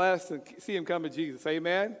and bless and see them come to Jesus.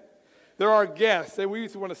 Amen? They're our guests, and we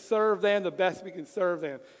just want to serve them the best we can serve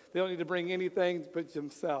them. They don't need to bring anything but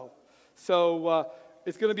themselves. So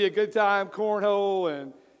it's going to be a good time, cornhole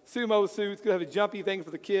and sumo suits. Going to have a jumpy thing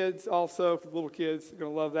for the kids also, for the little kids. They're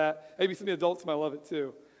going to love that. Maybe some of the adults might love it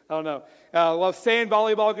too. I don't know. Love sand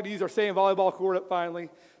volleyball. Going to use our sand volleyball court up finally.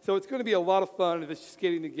 So it's going to be a lot of fun if it's just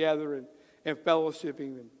getting together and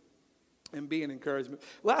fellowshipping and being encouragement.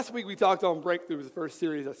 Last week we talked on Breakthrough. It was the first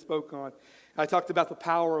series I spoke on. I talked about the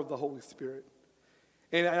power of the Holy Spirit.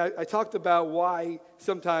 And I talked about why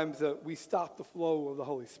sometimes we stop the flow of the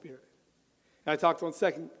Holy Spirit. And I talked on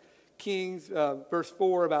 2 Kings, verse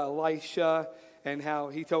 4, about Elisha and how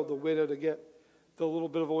he told the widow to get the little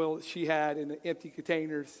bit of oil that she had in the empty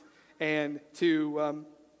containers and to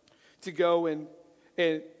go and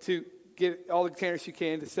to get all the containers she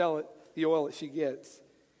can to sell it, the oil that she gets.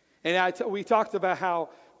 And we talked about how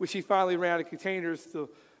when she finally ran out of containers, the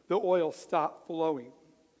oil stopped flowing.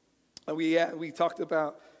 And we talked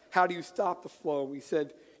about how do you stop the flow. We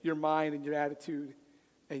said your mind and your attitude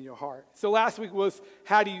and your heart. So last week was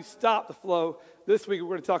how do you stop the flow. This week we're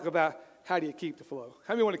going to talk about how do you keep the flow.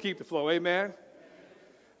 How many want to keep the flow? Amen?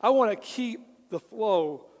 I want to keep the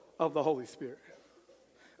flow of the Holy Spirit.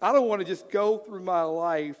 I don't want to just go through my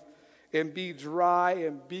life and be dry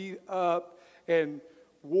and beat up and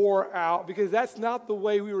wore out, because that's not the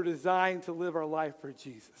way we were designed to live our life for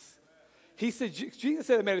Jesus. Jesus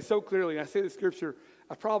said it, man, it so clearly, and I say the scripture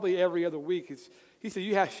probably every other week. He said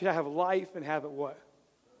you should have life and have it what?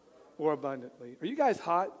 More abundantly. Are you guys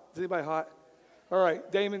hot? Is anybody hot? All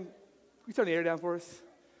right, Damon, can you turn the air down for us?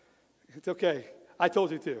 It's okay. I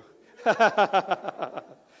told you to.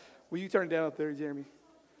 Will you turn it down up there, Jeremy?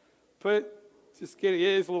 Just get it.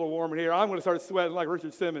 It is a little warm in here. I'm going to start sweating like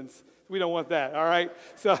Richard Simmons. We don't want that, all right?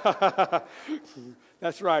 So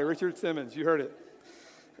that's right, Richard Simmons. You heard it.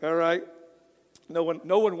 All right? No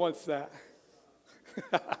one wants that.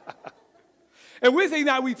 And Wednesday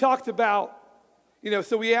night we talked about,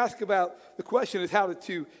 so we asked about, the question is how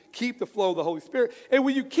to keep the flow of the Holy Spirit. And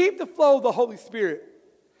when you keep the flow of the Holy Spirit,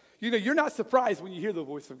 you're not surprised when you hear the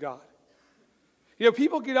voice of God.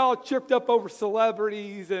 People get all tripped up over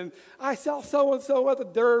celebrities, and I saw so-and-so at the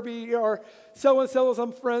Derby, or so-and-so,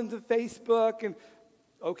 I'm friends on Facebook, and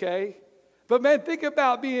okay. But man, think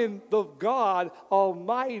about being the God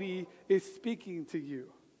Almighty is speaking to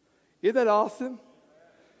you. Isn't that awesome?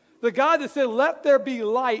 The God that said, let there be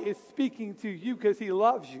light is speaking to you because he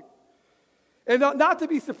loves you. And not to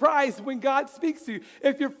be surprised when God speaks to you.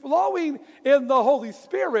 If you're flowing in the Holy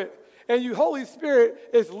Spirit, and your Holy Spirit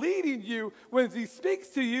is leading you, when he speaks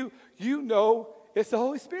to you, you know it's the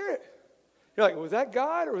Holy Spirit. You're like, was that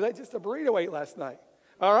God or was that just a burrito I ate last night?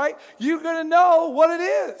 All right? You're going to know what it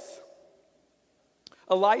is.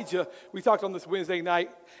 Elijah, we talked on this Wednesday night.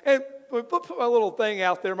 And we'll put my little thing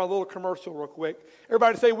out there, my little commercial real quick.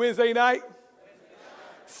 Everybody say Wednesday night.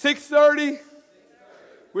 6:30.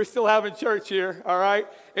 We're still having church here, all right?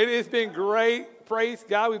 It has been great. Praise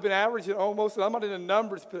God. We've been averaging almost, and I'm not in the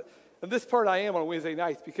numbers, but in this part I am on Wednesday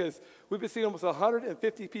nights because we've been seeing almost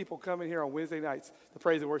 150 people coming here on Wednesday nights to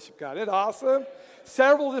praise and worship God. Isn't it awesome?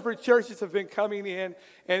 Several different churches have been coming in,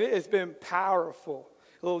 and it has been powerful.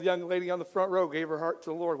 A little young lady on the front row gave her heart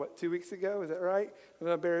to the Lord, 2 weeks ago? Is that right? I'm going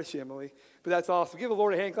to embarrass you, Emily. But that's awesome. Give the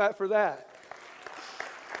Lord a hand clap for that.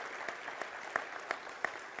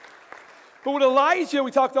 But when Elijah,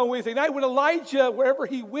 we talked on Wednesday night, when Elijah, wherever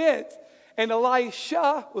he went, and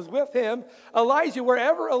Elisha was with him, Elijah,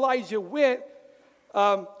 wherever Elijah went,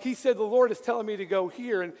 he said, the Lord is telling me to go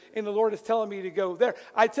here, and the Lord is telling me to go there.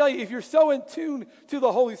 I tell you, if you're so in tune to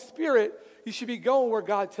the Holy Spirit, you should be going where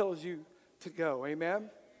God tells you to go. Amen?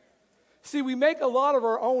 See, we make a lot of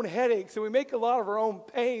our own headaches, and we make a lot of our own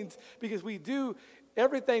pains because we do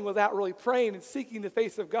everything without really praying and seeking the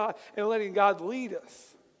face of God and letting God lead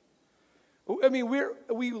us. I mean,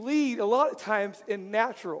 we lead a lot of times in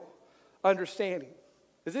natural understanding.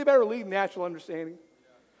 Does anybody ever lead in natural understanding?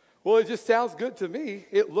 Well, it just sounds good to me.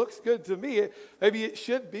 It looks good to me. Maybe it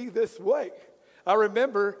should be this way. I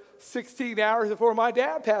remember 16 hours before my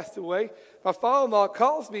dad passed away, my father-in-law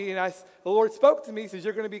calls me, and the Lord spoke to me. He says,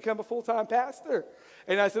 you're going to become a full-time pastor.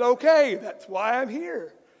 And I said, okay, that's why I'm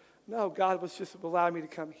here. No, God was just allowing me to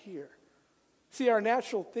come here. See, our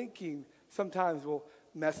natural thinking sometimes will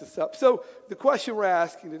mess us up. So the question we're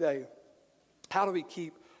asking today, how do we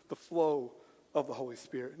keep the flow of the Holy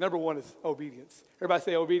Spirit? Number one is obedience. Everybody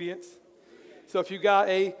say obedience. So if you got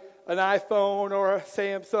an iPhone or a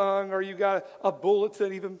Samsung, or you got a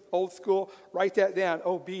bulletin, even old school, write that down.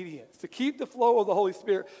 Obedience. To keep the flow of the Holy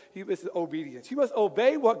Spirit, this is obedience. You must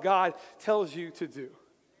obey what God tells you to do.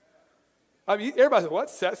 I mean, everybody says, well,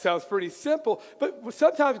 that sounds pretty simple. But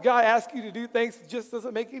sometimes God asks you to do things that just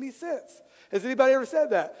doesn't make any sense. Has anybody ever said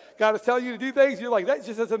that? God is telling you to do things, you're like, that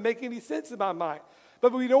just doesn't make any sense in my mind.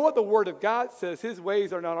 But we know what the Word of God says. His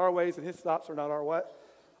ways are not our ways, and His thoughts are not our what?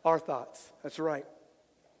 Our thoughts. That's right.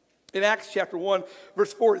 In Acts chapter 1,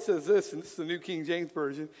 verse 4, it says this, and this is the New King James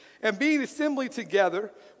Version. And being assembled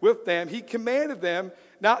together with them, He commanded them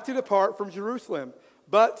not to depart from Jerusalem,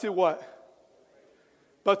 but to what?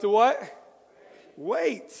 But to what?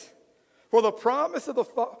 Wait for the promise of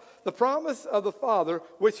the Father,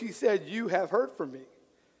 which He said, you have heard from me.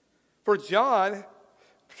 For John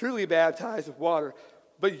truly baptized with water,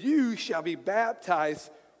 but you shall be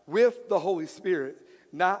baptized with the Holy Spirit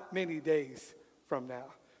not many days from now.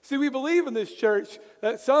 See, we believe in this church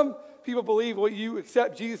that some people believe when you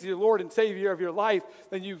accept Jesus as your Lord and Savior of your life,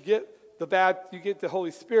 then you get the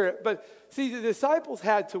Holy Spirit. But see, the disciples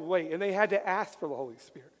had to wait, and they had to ask for the Holy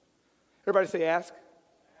Spirit. Everybody say ask.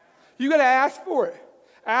 You got to ask for it.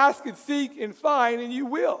 Ask and seek and find, and you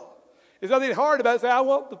will. There's nothing hard about it. Say, I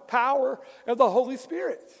want the power of the Holy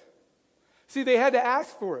Spirit. See, they had to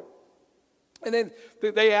ask for it. And then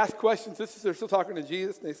they asked questions. They're still talking to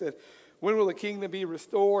Jesus, and they said, when will the kingdom be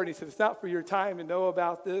restored? And He said, it's not for your time to know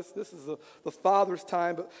about this. This is the Father's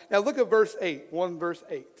time. But now look at verse 8. 1 verse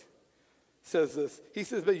 8 says this. He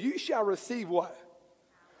says, but you shall receive what?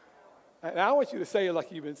 And I want you to say it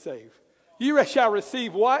like you've been saved. You shall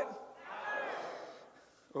receive what?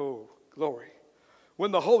 Oh, glory.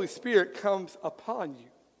 When the Holy Spirit comes upon you.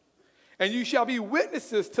 And you shall be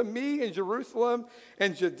witnesses to me in Jerusalem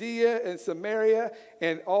and Judea and Samaria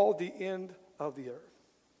and all the end of the earth.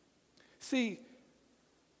 See,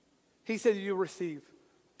 He said you receive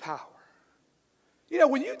power. You know,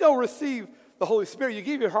 when you don't receive the Holy Spirit, you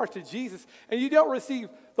give your heart to Jesus, and you don't receive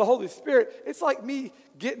the Holy Spirit, it's like me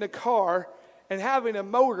getting a car and having a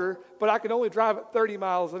motor, but I can only drive at 30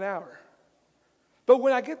 miles an hour. But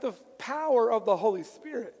when I get the power of the Holy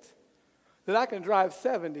Spirit, then I can drive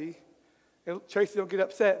 70, and Tracy, don't get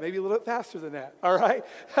upset, maybe a little bit faster than that, all right?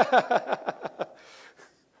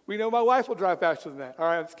 We know my wife will drive faster than that. All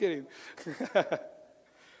right, I'm just kidding.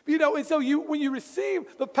 You know, and so when you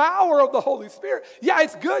receive the power of the Holy Spirit, yeah,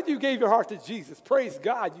 it's good you gave your heart to Jesus. Praise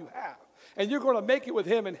God you have. And you're going to make it with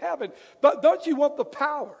Him in heaven. But don't you want the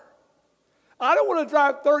power? I don't want to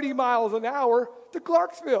drive 30 miles an hour to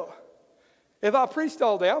Clarksville. If I preached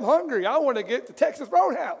all day, I'm hungry. I want to get to Texas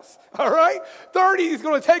Roadhouse. All right? 30 is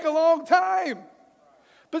going to take a long time.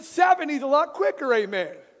 But 70 is a lot quicker,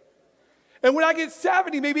 amen. And when I get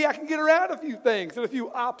 70, maybe I can get around a few things and a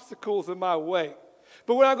few obstacles in my way.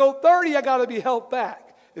 But when I go 30, I got to be held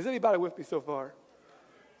back. Is anybody with me so far?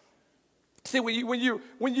 See, when you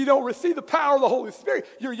don't receive the power of the Holy Spirit,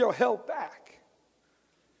 you're held back.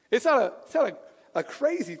 It's not a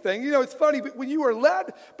crazy thing. You know, it's funny, but when you are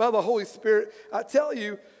led by the Holy Spirit, I tell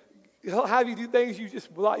you, He'll have you do things you just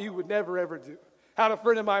thought you would never, ever do. I had a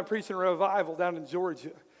friend of mine preaching a revival down in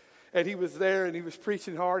Georgia. And he was there, and he was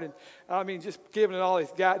preaching hard, and I mean, just giving it all he's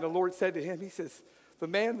got. And the Lord said to him, He says, the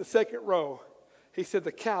man in the second row, He said,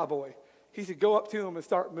 the cowboy, He said, go up to him and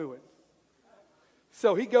start mooing.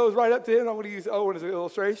 So he goes right up to him. I'm going to use Owen as an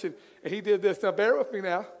illustration. And he did this. Now, bear with me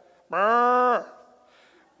now. Murr,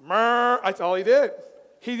 murr. That's all he did.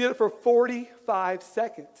 He did it for 45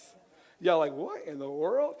 seconds. Y'all like, what in the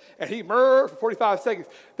world? And he murred for 45 seconds.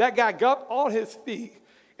 That guy got up on his feet,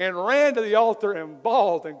 and ran to the altar and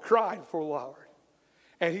bawled and cried for the Lord.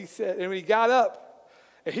 And he said, and when he got up,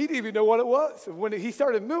 and he didn't even know what it was. And when he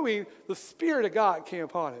started moving, the Spirit of God came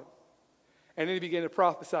upon him. And then he began to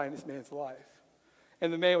prophesy in this man's life.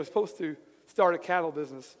 And the man was supposed to start a cattle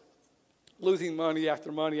business, losing money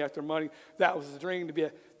after money after money. That was his dream,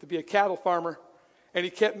 to be a cattle farmer. And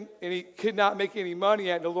he could not make any money.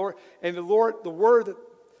 And the word that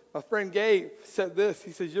my friend gave said this.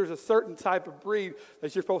 He says, there's a certain type of breed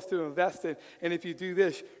that you're supposed to invest in. And if you do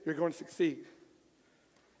this, you're going to succeed.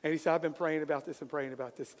 And he said, I've been praying about this and praying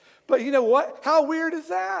about this. But you know what? How weird is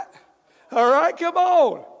that? All right, come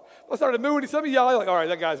on. I started mooing. Some of y'all are like, all right,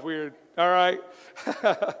 that guy's weird. All right.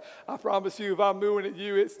 I promise you, if I'm mooing at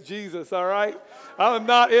you, it's Jesus. All right. I am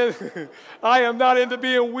not into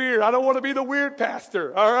being weird. I don't want to be the weird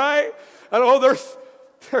pastor. All right. I don't know.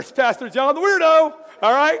 There's Pastor John the weirdo.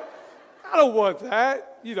 All right. I don't want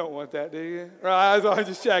that. You don't want that, do you? Right. I was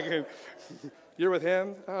just checking. You're with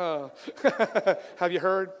him? Oh. Have you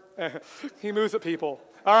heard? He moves at people.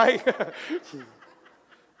 All right?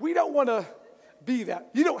 We don't want to be that.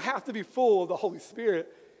 You don't have to be full of the Holy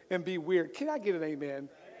Spirit and be weird. Can I get an amen?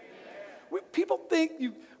 People think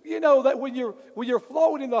you know that when you're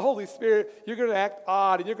flowing in the Holy Spirit, you're going to act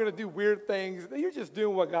odd and you're going to do weird things. You're just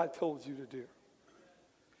doing what God told you to do.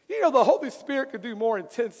 You know, the Holy Spirit could do more in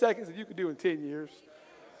 10 seconds than you could do in 10 years.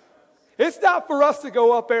 It's not for us to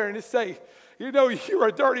go up there and just say, you know, you're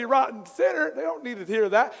a dirty, rotten sinner. They don't need to hear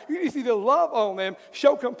that. You just need to love on them,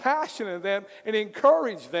 show compassion in them, and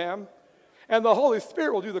encourage them. And the Holy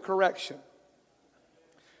Spirit will do the correction.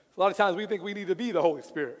 A lot of times we think we need to be the Holy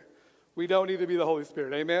Spirit. We don't need to be the Holy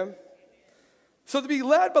Spirit. Amen? So to be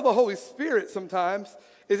led by the Holy Spirit sometimes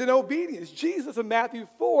is an obedience. Jesus in Matthew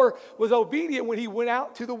 4 was obedient when he went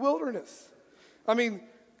out to the wilderness. I mean,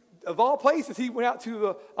 of all places, he went out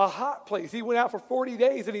to a hot place. He went out for 40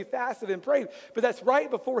 days and he fasted and prayed. But that's right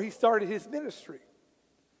before he started his ministry.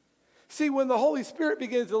 See, when the Holy Spirit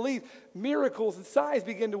begins to lead, miracles and signs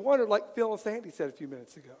begin to wonder, like Phil and Sandy said a few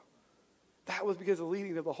minutes ago. That was because of the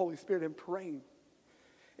leading of the Holy Spirit and praying.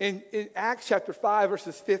 In Acts chapter 5,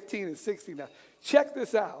 verses 15 and 16. Now, check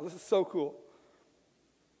this out. This is so cool.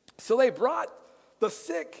 So they brought the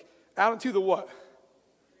sick out into the what?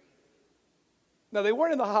 Now, they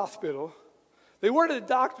weren't in the hospital. They weren't in the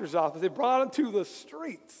doctor's office. They brought them to the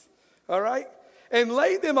streets, all right? And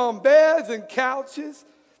laid them on beds and couches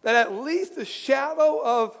that at least the shadow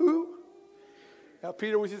of who? Now,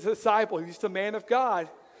 Peter was just a disciple. He was just a man of God.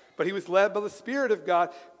 But he was led by the Spirit of God.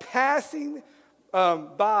 Passing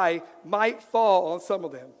by might fall on some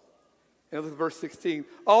of them. And look at verse 16.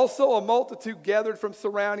 Also a multitude gathered from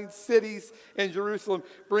surrounding cities in Jerusalem,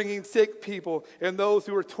 bringing sick people and those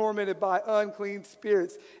who were tormented by unclean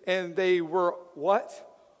spirits. And they were what?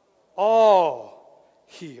 All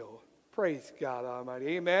healed. Praise God Almighty.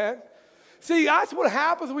 Amen. See, that's what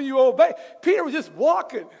happens when you obey. Peter was just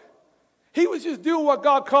walking. He was just doing what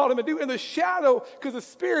God called him to do in the shadow, because the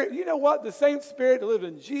Spirit, you know what? The same Spirit that lived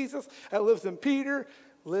in Jesus, that lives in Peter,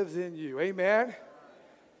 lives in you. Amen.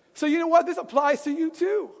 So you know what? This applies to you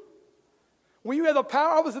too. When you have the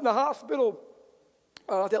power, I was in the hospital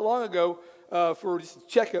not that long ago for just a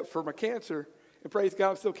checkup for my cancer. And praise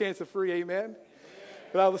God, I'm still cancer free. Amen.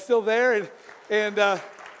 But I was still there, and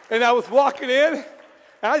I was walking in.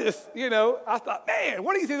 And I just, I thought, man,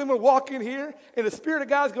 what do you think? I'm going to walk in here, and the Spirit of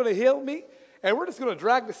God's going to heal me, and we're just going to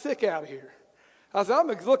drag the sick out of here. I said, I'm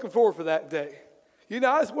looking forward for that day. I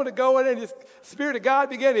just want to go in and just, Spirit of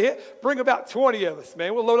God began to bring about 20 of us,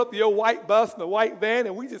 man. We'll load up the old white bus and the white van,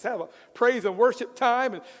 and we just have a praise and worship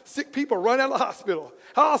time, and sick people run out of the hospital.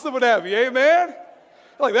 How awesome would that be, amen?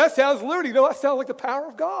 Like, that sounds loony. That sounds like the power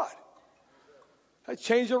of God. That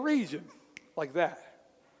changed a region like that.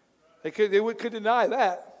 They could deny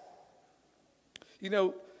that.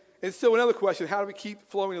 And so another question, how do we keep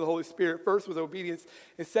flowing in the Holy Spirit? First, with obedience,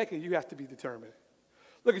 and second, you have to be determined.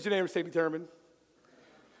 Look at your neighbor and say determined.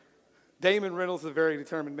 Damon Reynolds is a very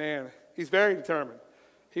determined man. He's very determined.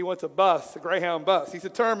 He wants a bus, a Greyhound bus. He's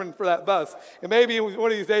determined for that bus. And maybe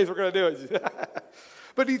one of these days we're going to do it.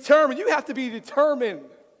 But determined, you have to be determined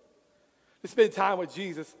to spend time with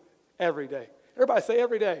Jesus every day. Everybody say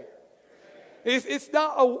every day. It's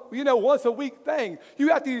not a once a week thing. You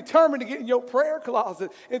have to be determined to get in your prayer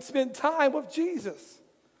closet and spend time with Jesus.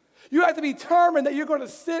 You have to be determined that you're going to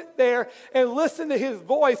sit there and listen to his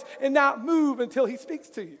voice and not move until he speaks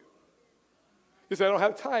to you. You say, I don't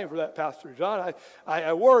have time for that, Pastor John.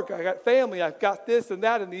 I work, I got family, I've got this and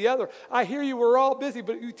that and the other. I hear you, we're all busy,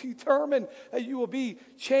 but you determine that you will be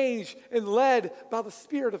changed and led by the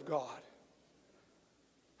Spirit of God.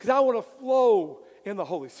 Because I want to flow in the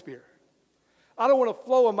Holy Spirit. I don't want to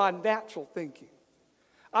flow in my natural thinking.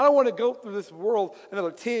 I don't want to go through this world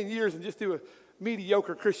another 10 years and just do a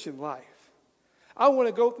mediocre Christian life. I want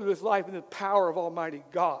to go through this life in the power of Almighty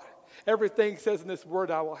God. Everything says in this word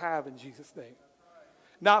I will have in Jesus' name.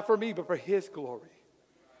 Not for me, but for his glory.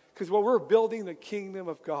 Because when we're building the kingdom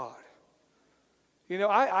of God, you know,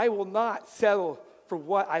 I will not settle for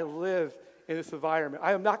what I live in this environment.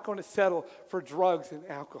 I am not going to settle for drugs and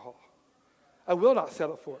alcohol. I will not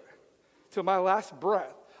settle for it. Till my last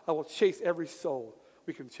breath, I will chase every soul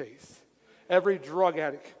we can chase. Every drug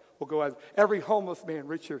addict will go out. Every homeless man,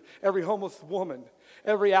 Richard. Every homeless woman.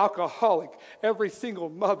 Every alcoholic. Every single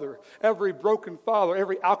mother. Every broken father.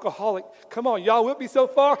 Every alcoholic. Come on, y'all with me so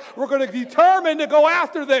far? We're going to be determined to go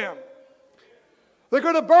after them. They're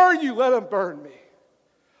going to burn you. Let them burn me.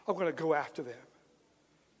 I'm going to go after them.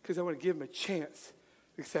 Because I want to give them a chance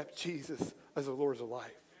to accept Jesus as the Lord of life.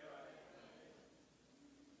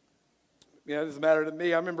 You know, it doesn't matter to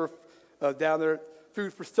me. I remember down there at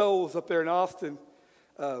Food for Souls up there in Austin,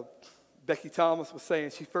 Becky Thomas was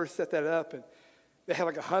saying she first set that up, and they had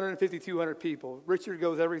like 150, 200 people. Richard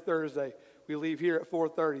goes every Thursday. We leave here at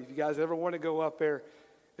 4:30. If you guys ever want to go up there,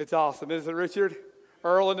 it's awesome. Isn't it, Richard?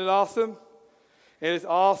 Earl, isn't it awesome? And it's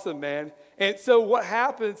awesome, man. And so what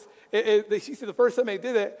happens, she said the first time they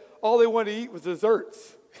did it, all they wanted to eat was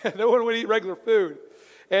desserts. No one would eat regular food.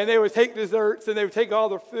 And they would take desserts, and they would take all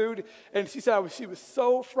their food. And she said she was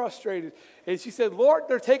so frustrated. And she said, Lord,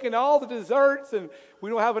 they're taking all the desserts, and we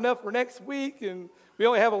don't have enough for next week, and we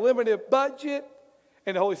only have a limited budget.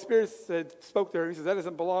 And the Holy Spirit spoke to her. He said, that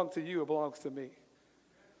doesn't belong to you. It belongs to me.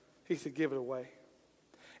 He said, give it away.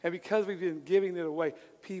 And because we've been giving it away,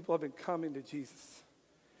 people have been coming to Jesus.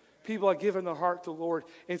 People are giving their heart to the Lord.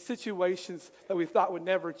 In situations that we thought would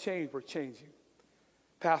never change, we're changing.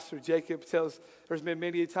 Pastor Jacob tells there's been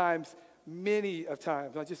many times,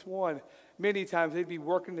 not just one, many times they'd be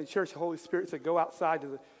working in the church. The Holy Spirit said, go outside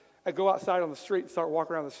on the street and start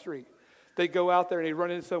walking around the street. They'd go out there and they'd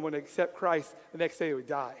run into someone to accept Christ. The next day they would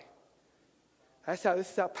die. This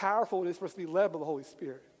is how powerful it is for us to be led by the Holy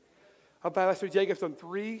Spirit. Pastor Jacob's done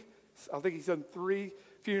three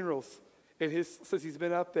funerals since he's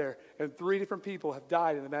been up there. And 3 different people have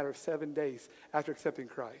died in a matter of 7 days after accepting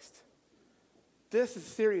Christ. This is a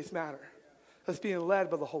serious matter. That's being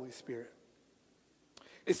led by the Holy Spirit.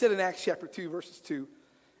 It said in Acts chapter 2, verses 2,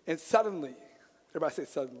 and suddenly, everybody say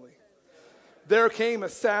suddenly, there came a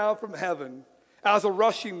sound from heaven as a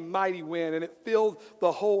rushing mighty wind, and it filled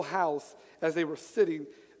the whole house as they were sitting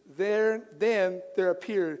there. Then there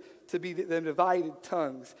appeared to be them divided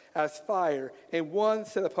tongues as fire, and one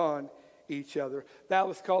set upon each other. That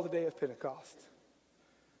was called the day of Pentecost.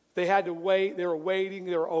 They had to wait. They were waiting.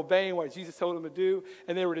 They were obeying what Jesus told them to do.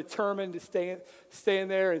 And they were determined to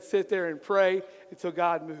stand there and sit there and pray until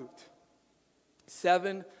God moved.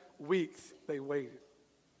 7 weeks they waited.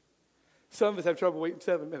 Some of us have trouble waiting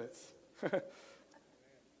 7 minutes.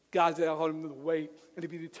 God's telling them to wait and to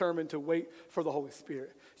be determined to wait for the Holy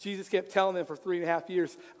Spirit. Jesus kept telling them for 3.5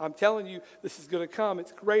 years, I'm telling you, this is going to come.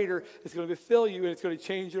 It's greater. It's going to fill you, and it's going to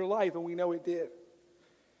change your life. And we know it did.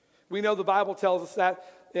 We know the Bible tells us that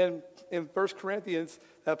in 1 Corinthians,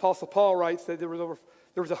 the Apostle Paul writes that there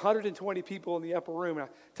was 120 people in the upper room. And I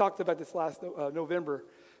talked about this last November.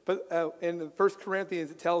 But in 1 Corinthians,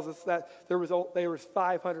 it tells us that there was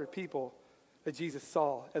 500 people that Jesus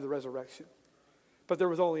saw at the resurrection. But there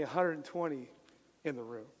was only 120 in the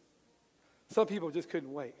room. Some people just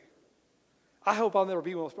couldn't wait. I hope I'll never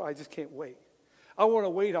be one of those. I just can't wait. I want to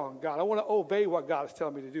wait on God. I want to obey what God is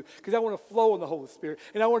telling me to do because I want to flow in the Holy Spirit.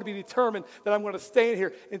 And I want to be determined that I'm going to stand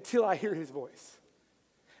here until I hear his voice.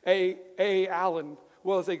 A. Allen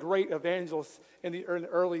was a great evangelist in the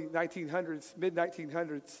early 1900s,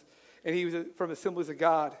 mid-1900s. And he was from Assemblies of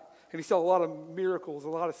God. And he saw a lot of miracles, a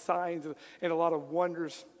lot of signs, and a lot of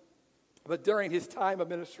wonders. But during his time of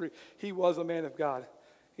ministry, he was a man of God,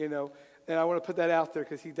 you know. And I want to put that out there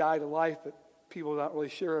because he died a life that people are not really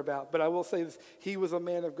sure about. But I will say this, he was a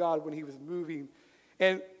man of God when he was moving.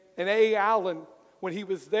 And A. Allen, when he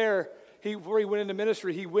was there, before he went into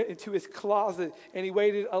ministry, he went into his closet and he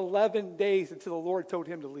waited 11 days until the Lord told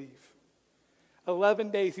him to leave.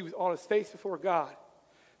 11 days he was on his face before God,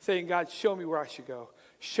 saying, God, show me where I should go.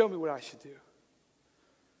 Show me what I should do.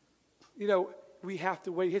 You know, we have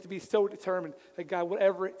to wait. You have to be so determined that, God,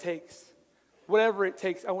 whatever it takes,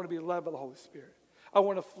 I want to be led by the Holy Spirit. I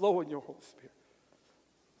want to flow in your Holy Spirit.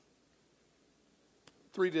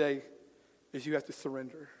 3 today is you have to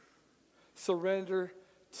surrender. Surrender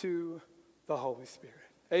to the Holy Spirit.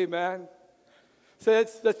 Amen. So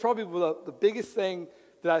that's probably the biggest thing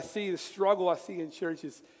that I see, the struggle I see in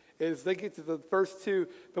churches is they get to the first two,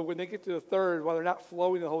 but when they get to the third, well, they're not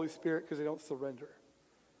flowing in the Holy Spirit because they don't surrender.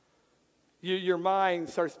 Your mind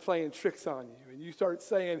starts playing tricks on you, and you start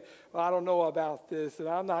saying, well, I don't know about this, and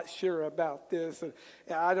I'm not sure about this, and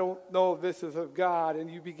I don't know if this is of God, and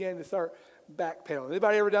you begin to start backpedaling.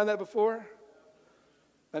 Anybody ever done that before?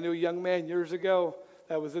 I knew a young man years ago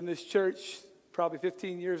that was in this church, probably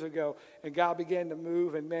 15 years ago, and God began to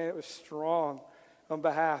move, and man, it was strong on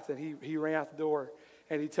behalf, and he ran out the door,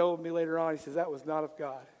 and he told me later on, he says, that was not of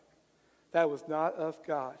God. That was not of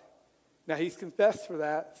God. Now, he's confessed for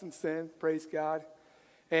that since then, praise God.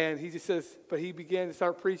 And he just says, but he began to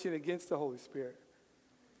start preaching against the Holy Spirit.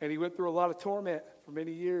 And he went through a lot of torment for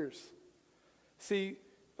many years. See,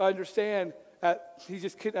 understand that he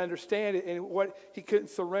just couldn't understand it, and he couldn't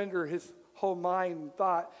surrender his whole mind and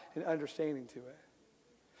thought and understanding to it.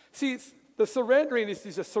 See, the surrendering is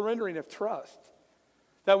just a surrendering of trust.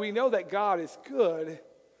 That we know that God is good,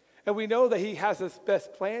 and we know that he has his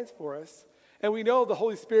best plans for us, and we know the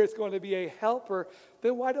Holy Spirit's going to be a helper,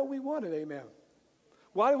 then why don't we want it, amen?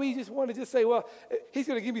 Why do we just want to just say, well, he's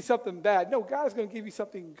going to give me something bad? No, God is going to give you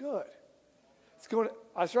something good. It's going to,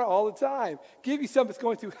 I try all the time, give you something that's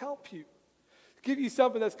going to help you. Give you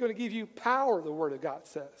something that's going to give you power, the Word of God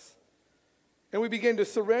says. And we begin to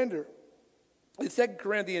surrender. In 2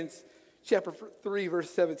 Corinthians chapter 3,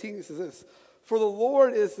 verse 17, it says this, for the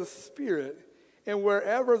Lord is the Spirit, and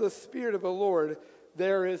wherever the Spirit of the Lord,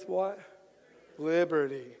 there is what?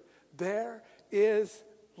 Liberty. There is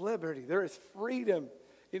liberty. There is freedom,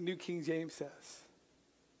 in New King James says.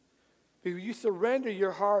 If you surrender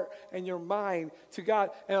your heart and your mind to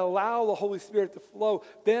God and allow the Holy Spirit to flow,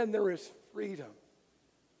 then there is freedom.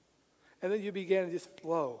 And then you begin to just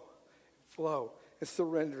flow and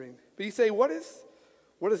surrendering. But you say, what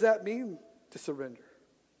does that mean to surrender?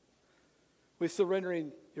 We're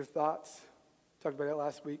surrendering your thoughts. Talked about that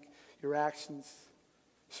last week. Your actions.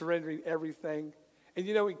 Surrendering everything. And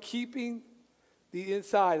you know, in keeping the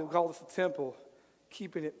inside, we call this a temple,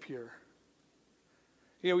 keeping it pure.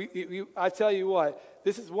 You know, I tell you what,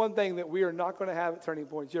 this is one thing that we are not going to have at Turning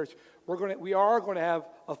Point Church. We are going to have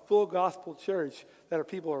a full gospel church that are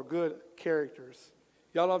people are good characters.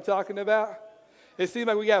 Y'all know what I'm talking about? It seems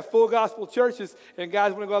like we got full gospel churches, and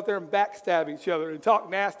guys want to go out there and backstab each other and talk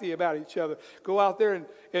nasty about each other. Go out there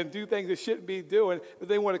and do things they shouldn't be doing, but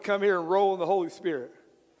they want to come here and roll in the Holy Spirit.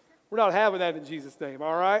 We're not having that in Jesus' name,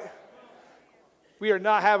 all right? We are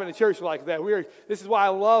not having a church like that. This is why I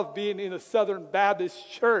love being in a Southern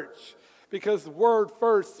Baptist church, because Word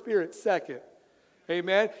first, Spirit second.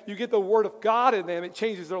 Amen? You get the Word of God in them, it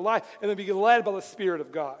changes their life, and then be led by the Spirit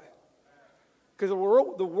of God. Because the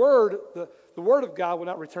Word of God will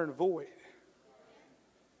not return void.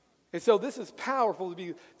 And so this is powerful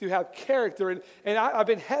to have character. And I've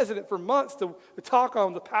been hesitant for months to talk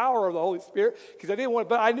on the power of the Holy Spirit because I didn't want,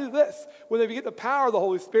 but I knew this. When they get the power of the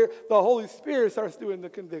Holy Spirit starts doing the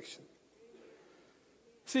conviction.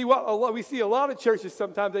 See, we see a lot of churches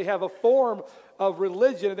sometimes, they have a form of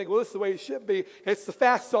religion and think, well, this is the way it should be. It's the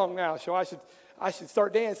fast song now, so I should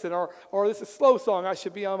start dancing. Or this is a slow song, I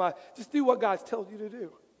should be on my, just do what God's told you to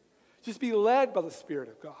do. Just be led by the Spirit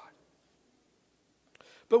of God.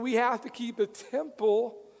 But we have to keep the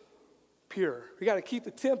temple pure. We got to keep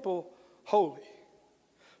the temple holy.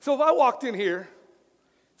 So if I walked in here,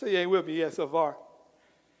 so you ain't with me yet so far.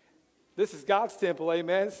 This is God's temple,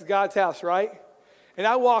 amen. This is God's house, right? And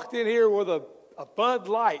I walked in here with a Bud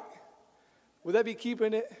Light. Would that be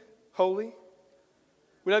keeping it holy?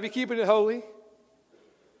 Would that be keeping it holy?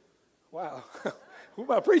 Wow. Who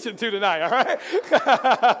am I preaching to tonight, all right?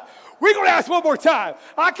 We're going to ask one more time.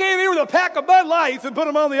 I came here with a pack of Bud Lights and put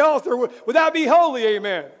them on the altar. Would that be holy,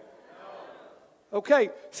 amen? Okay,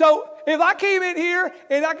 so if I came in here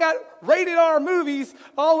and I got rated R movies,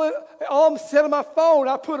 all I'm set on my phone,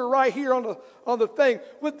 I put it right here on the thing,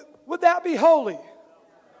 would that be holy?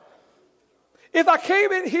 If I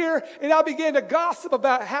came in here and I began to gossip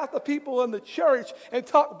about half the people in the church and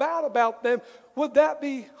talk bad about them, would that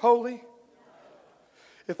be holy?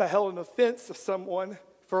 If I held an offense of someone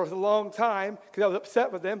for a long time because I was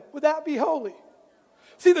upset with them, would that be holy?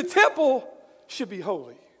 See, the temple should be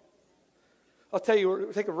holy. I'll tell you,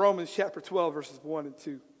 we'll take Romans chapter 12, verses 1 and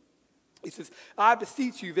 2. He says, I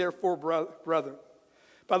beseech you, therefore, brethren,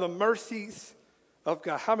 by the mercies of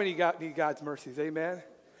God. How many need God's mercies? Amen.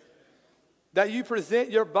 That you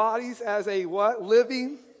present your bodies as a what?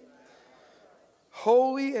 Living,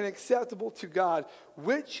 holy, and acceptable to God,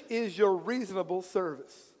 which is your reasonable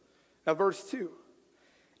service. Now, verse 2.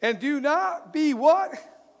 And do not be what?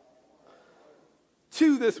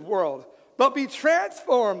 To this world, but be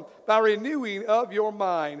transformed by renewing of your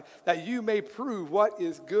mind, that you may prove what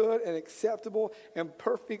is good and acceptable and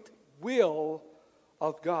perfect will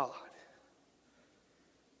of God.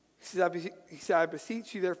 He said, I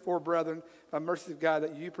beseech you, therefore, brethren, by mercy of God,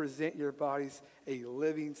 that you present your bodies a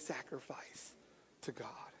living sacrifice to God.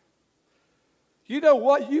 You know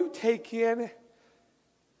what you take in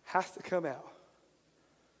has to come out.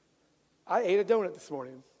 I ate a donut this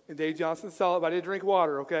morning, and Dave Johnson saw it, but I didn't drink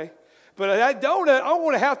water, okay? But that donut, I'm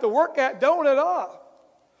going to have to work that donut off,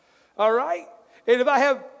 all right? And if I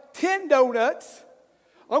have 10 donuts,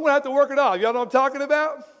 I'm going to have to work it off. Y'all know what I'm talking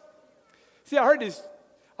about? See, I heard this.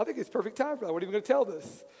 I think it's perfect time for that. I wasn't even going to tell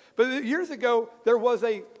this. But years ago, there was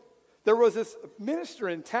this minister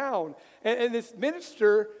in town, and this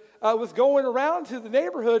minister was going around to the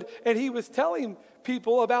neighborhood, and he was telling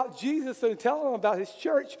people about Jesus and telling them about his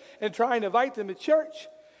church and trying to invite them to church.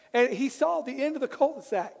 And he saw at the end of the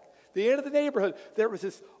cul-de-sac, the end of the neighborhood, there was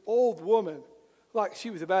this old woman, like she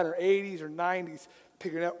was about in her 80s or 90s,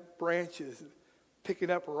 picking up branches and picking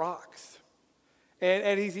up rocks. And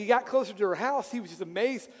as he got closer to her house, he was just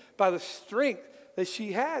amazed by the strength that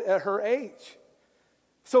she had at her age.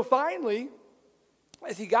 So finally,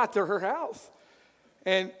 as he got to her house,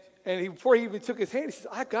 before he even took his hand, he says,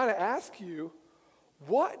 I've got to ask you,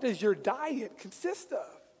 what does your diet consist of?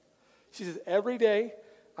 She says, every day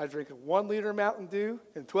I drink a 1 liter Mountain Dew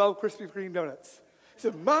and 12 Krispy Kreme donuts. He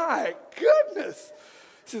said, my goodness.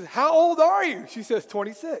 She says, how old are you? She says,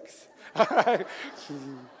 26. All right.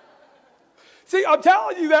 See, I'm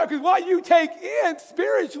telling you that because what you take in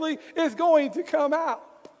spiritually is going to come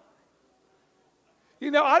out. You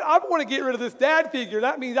know, I want to get rid of this dad figure.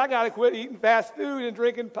 That means I got to quit eating fast food and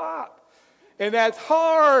drinking pop. And that's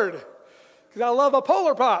hard because I love a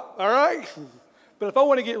Polar Pop, all right? But if I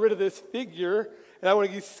want to get rid of this figure and I want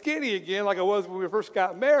to get skinny again like I was when we first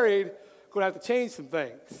got married, I'm going to have to change some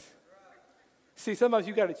things. See, sometimes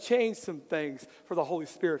you got to change some things for the Holy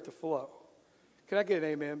Spirit to flow. Can I get an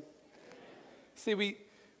amen? See,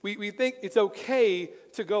 we think it's okay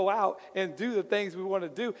to go out and do the things we want to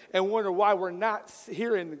do and wonder why we're not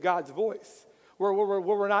hearing God's voice, where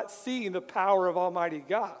we're not seeing the power of Almighty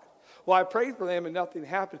God. Well, I prayed for them and nothing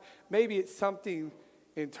happened. Maybe it's something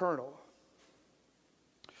internal.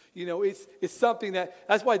 You know, it's something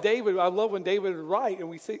that's why David, I love when David would write, and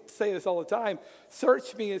we say this all the time,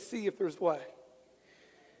 search me and see if there's what?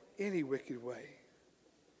 Any wicked way.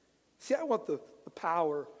 See, I want the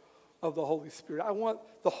power of the Holy Spirit. I want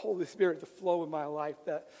the Holy Spirit to flow in my life,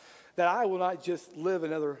 that I will not just live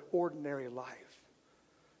another ordinary life.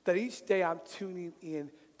 That each day I'm tuning in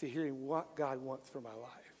to hearing what God wants for my life.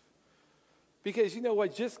 Because you know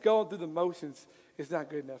what? Just going through the motions is not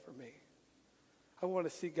good enough for me. I want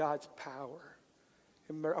to see God's power.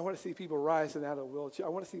 I want to see people rising out of wheelchairs. I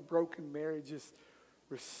want to see broken marriages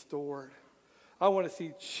restored. I want to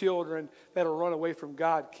see children that will run away from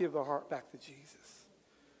God give their heart back to Jesus.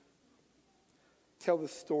 Tell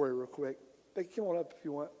this story real quick. Becky, come on up if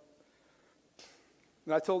you want.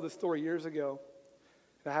 And I told this story years ago,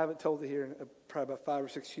 and I haven't told it here in probably about 5 or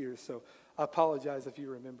 6 years, so I apologize if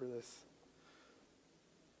you remember this.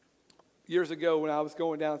 Years ago when I was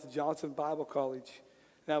going down to Johnson Bible College,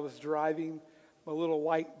 and I was driving my little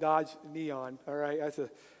white Dodge Neon, all right?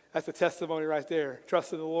 That's a testimony right there.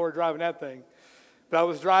 Trusting the Lord driving that thing. But I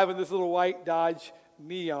was driving this little white Dodge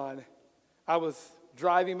Neon. I was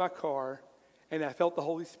driving my car, and I felt the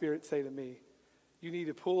Holy Spirit say to me, you need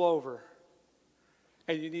to pull over,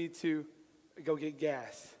 and you need to go get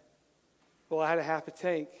gas. Well, I had a half a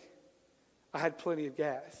tank. I had plenty of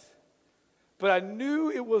gas. But I knew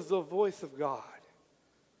it was the voice of God.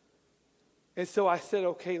 And so I said,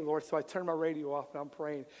 okay, Lord. So I turned my radio off, and I'm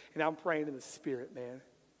praying in the Spirit, man.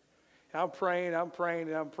 And I'm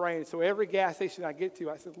praying. So every gas station I get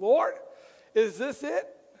to, I said, Lord, is this it?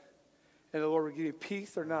 And the Lord would give me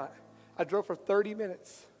peace or not. I drove for 30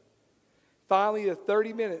 minutes. Finally, at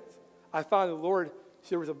 30 minutes, I found the Lord.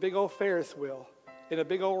 There was a big old Ferris wheel and a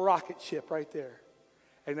big old rocket ship right there.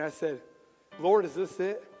 And I said, Lord, is this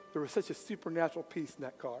it? There was such a supernatural peace in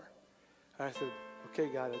that car. And I said,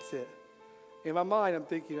 okay, God, that's it. In my mind, I'm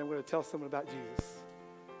thinking I'm going to tell someone about Jesus.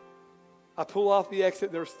 I pull off the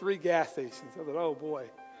exit. There was 3 gas stations. I thought, oh, boy.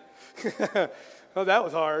 Oh, that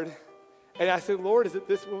was hard. And I said, Lord, is it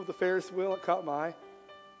this one with the Ferris wheel? It caught my eye.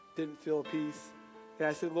 Didn't feel a peace. And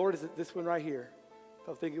I said, Lord, is it this one right here?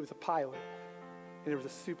 I think it was a pilot. And there was a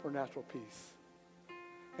supernatural peace.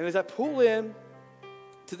 And as I pull in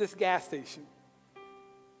to this gas station,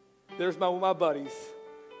 there's one of my buddies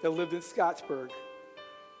that lived in SCOTTSBURG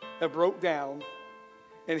that broke down.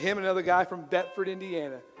 And him and another guy from Bedford,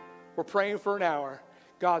 Indiana, were praying for an hour.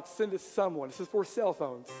 God, send us someone. This is for cell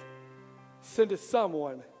phones. Send us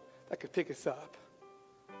someone that could pick us up.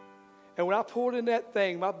 And when I pulled in that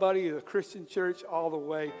thing, my buddy is a Christian church all the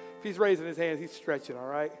way. If he's raising his hands, he's stretching, all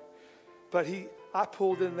right? But I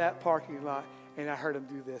pulled in that parking lot, and I heard him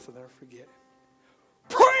do this. I'll never forget.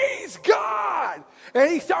 Praise God!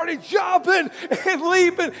 And he started jumping and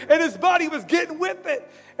leaping, and his buddy was getting with it.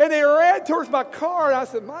 And they ran towards my car, and I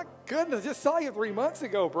said, my goodness, I just saw you 3 months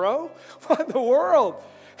ago, bro. What in the world?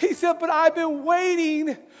 He said, but I've been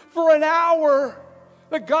waiting for an hour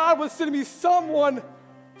that God was sending me someone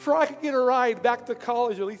so I could get a ride back to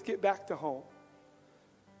college or at least get back to home.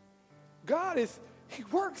 God he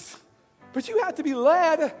works, but you have to be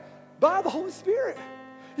led by the Holy Spirit.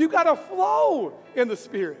 You got to flow in the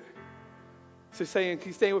Spirit. So can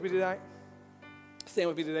you stand with me tonight? Stand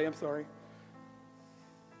with me today, I'm sorry.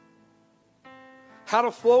 How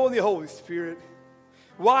to flow in the Holy Spirit.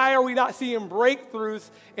 Why are we not seeing breakthroughs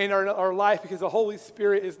in our life? Because the Holy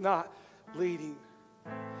Spirit is not leading.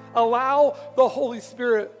 Allow the Holy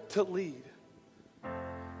Spirit to lead.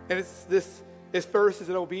 And this first is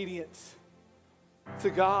an obedience to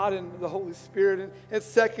God and the Holy Spirit. And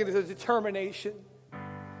second is a determination.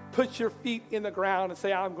 Put your feet in the ground and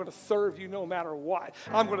say, I'm going to serve you no matter what.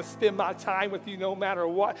 I'm going to spend my time with you no matter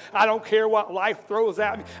what. I don't care what life throws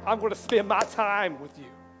at me. I'm going to spend my time with you.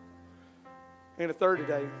 And the third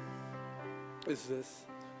today is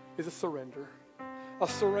a surrender. A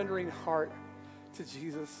surrendering heart to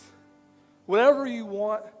Jesus. Whatever you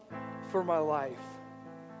want for my life,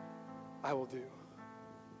 I will do.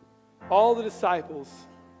 All the disciples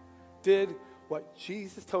did what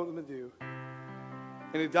Jesus told them to do.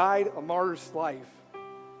 And they died a martyr's life.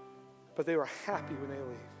 But they were happy when they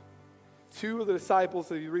leave. Two of the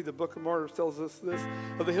disciples, if you read the book of Martyrs, tells us this,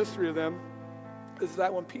 of the history of them, is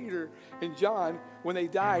that when Peter and John, when they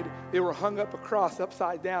died, they were hung up a cross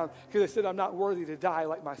upside down because they said, I'm not worthy to die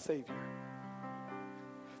like my Savior.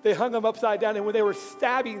 They hung them upside down, and when they were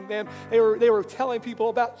stabbing them, they were telling people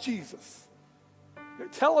about Jesus. They're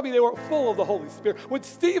telling me they weren't full of the Holy Spirit. When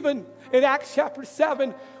Stephen in Acts chapter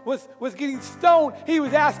 7 was getting stoned, he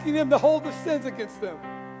was asking them to hold their sins against them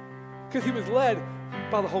because he was led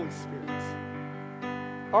by the Holy Spirit.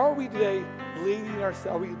 Are we today leading ourselves?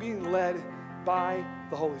 Are we being led by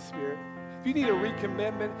the Holy Spirit? If you need a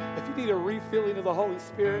recommitment, if you need a refilling of the Holy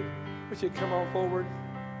Spirit, we should come on forward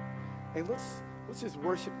and let's just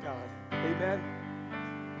worship God. Amen.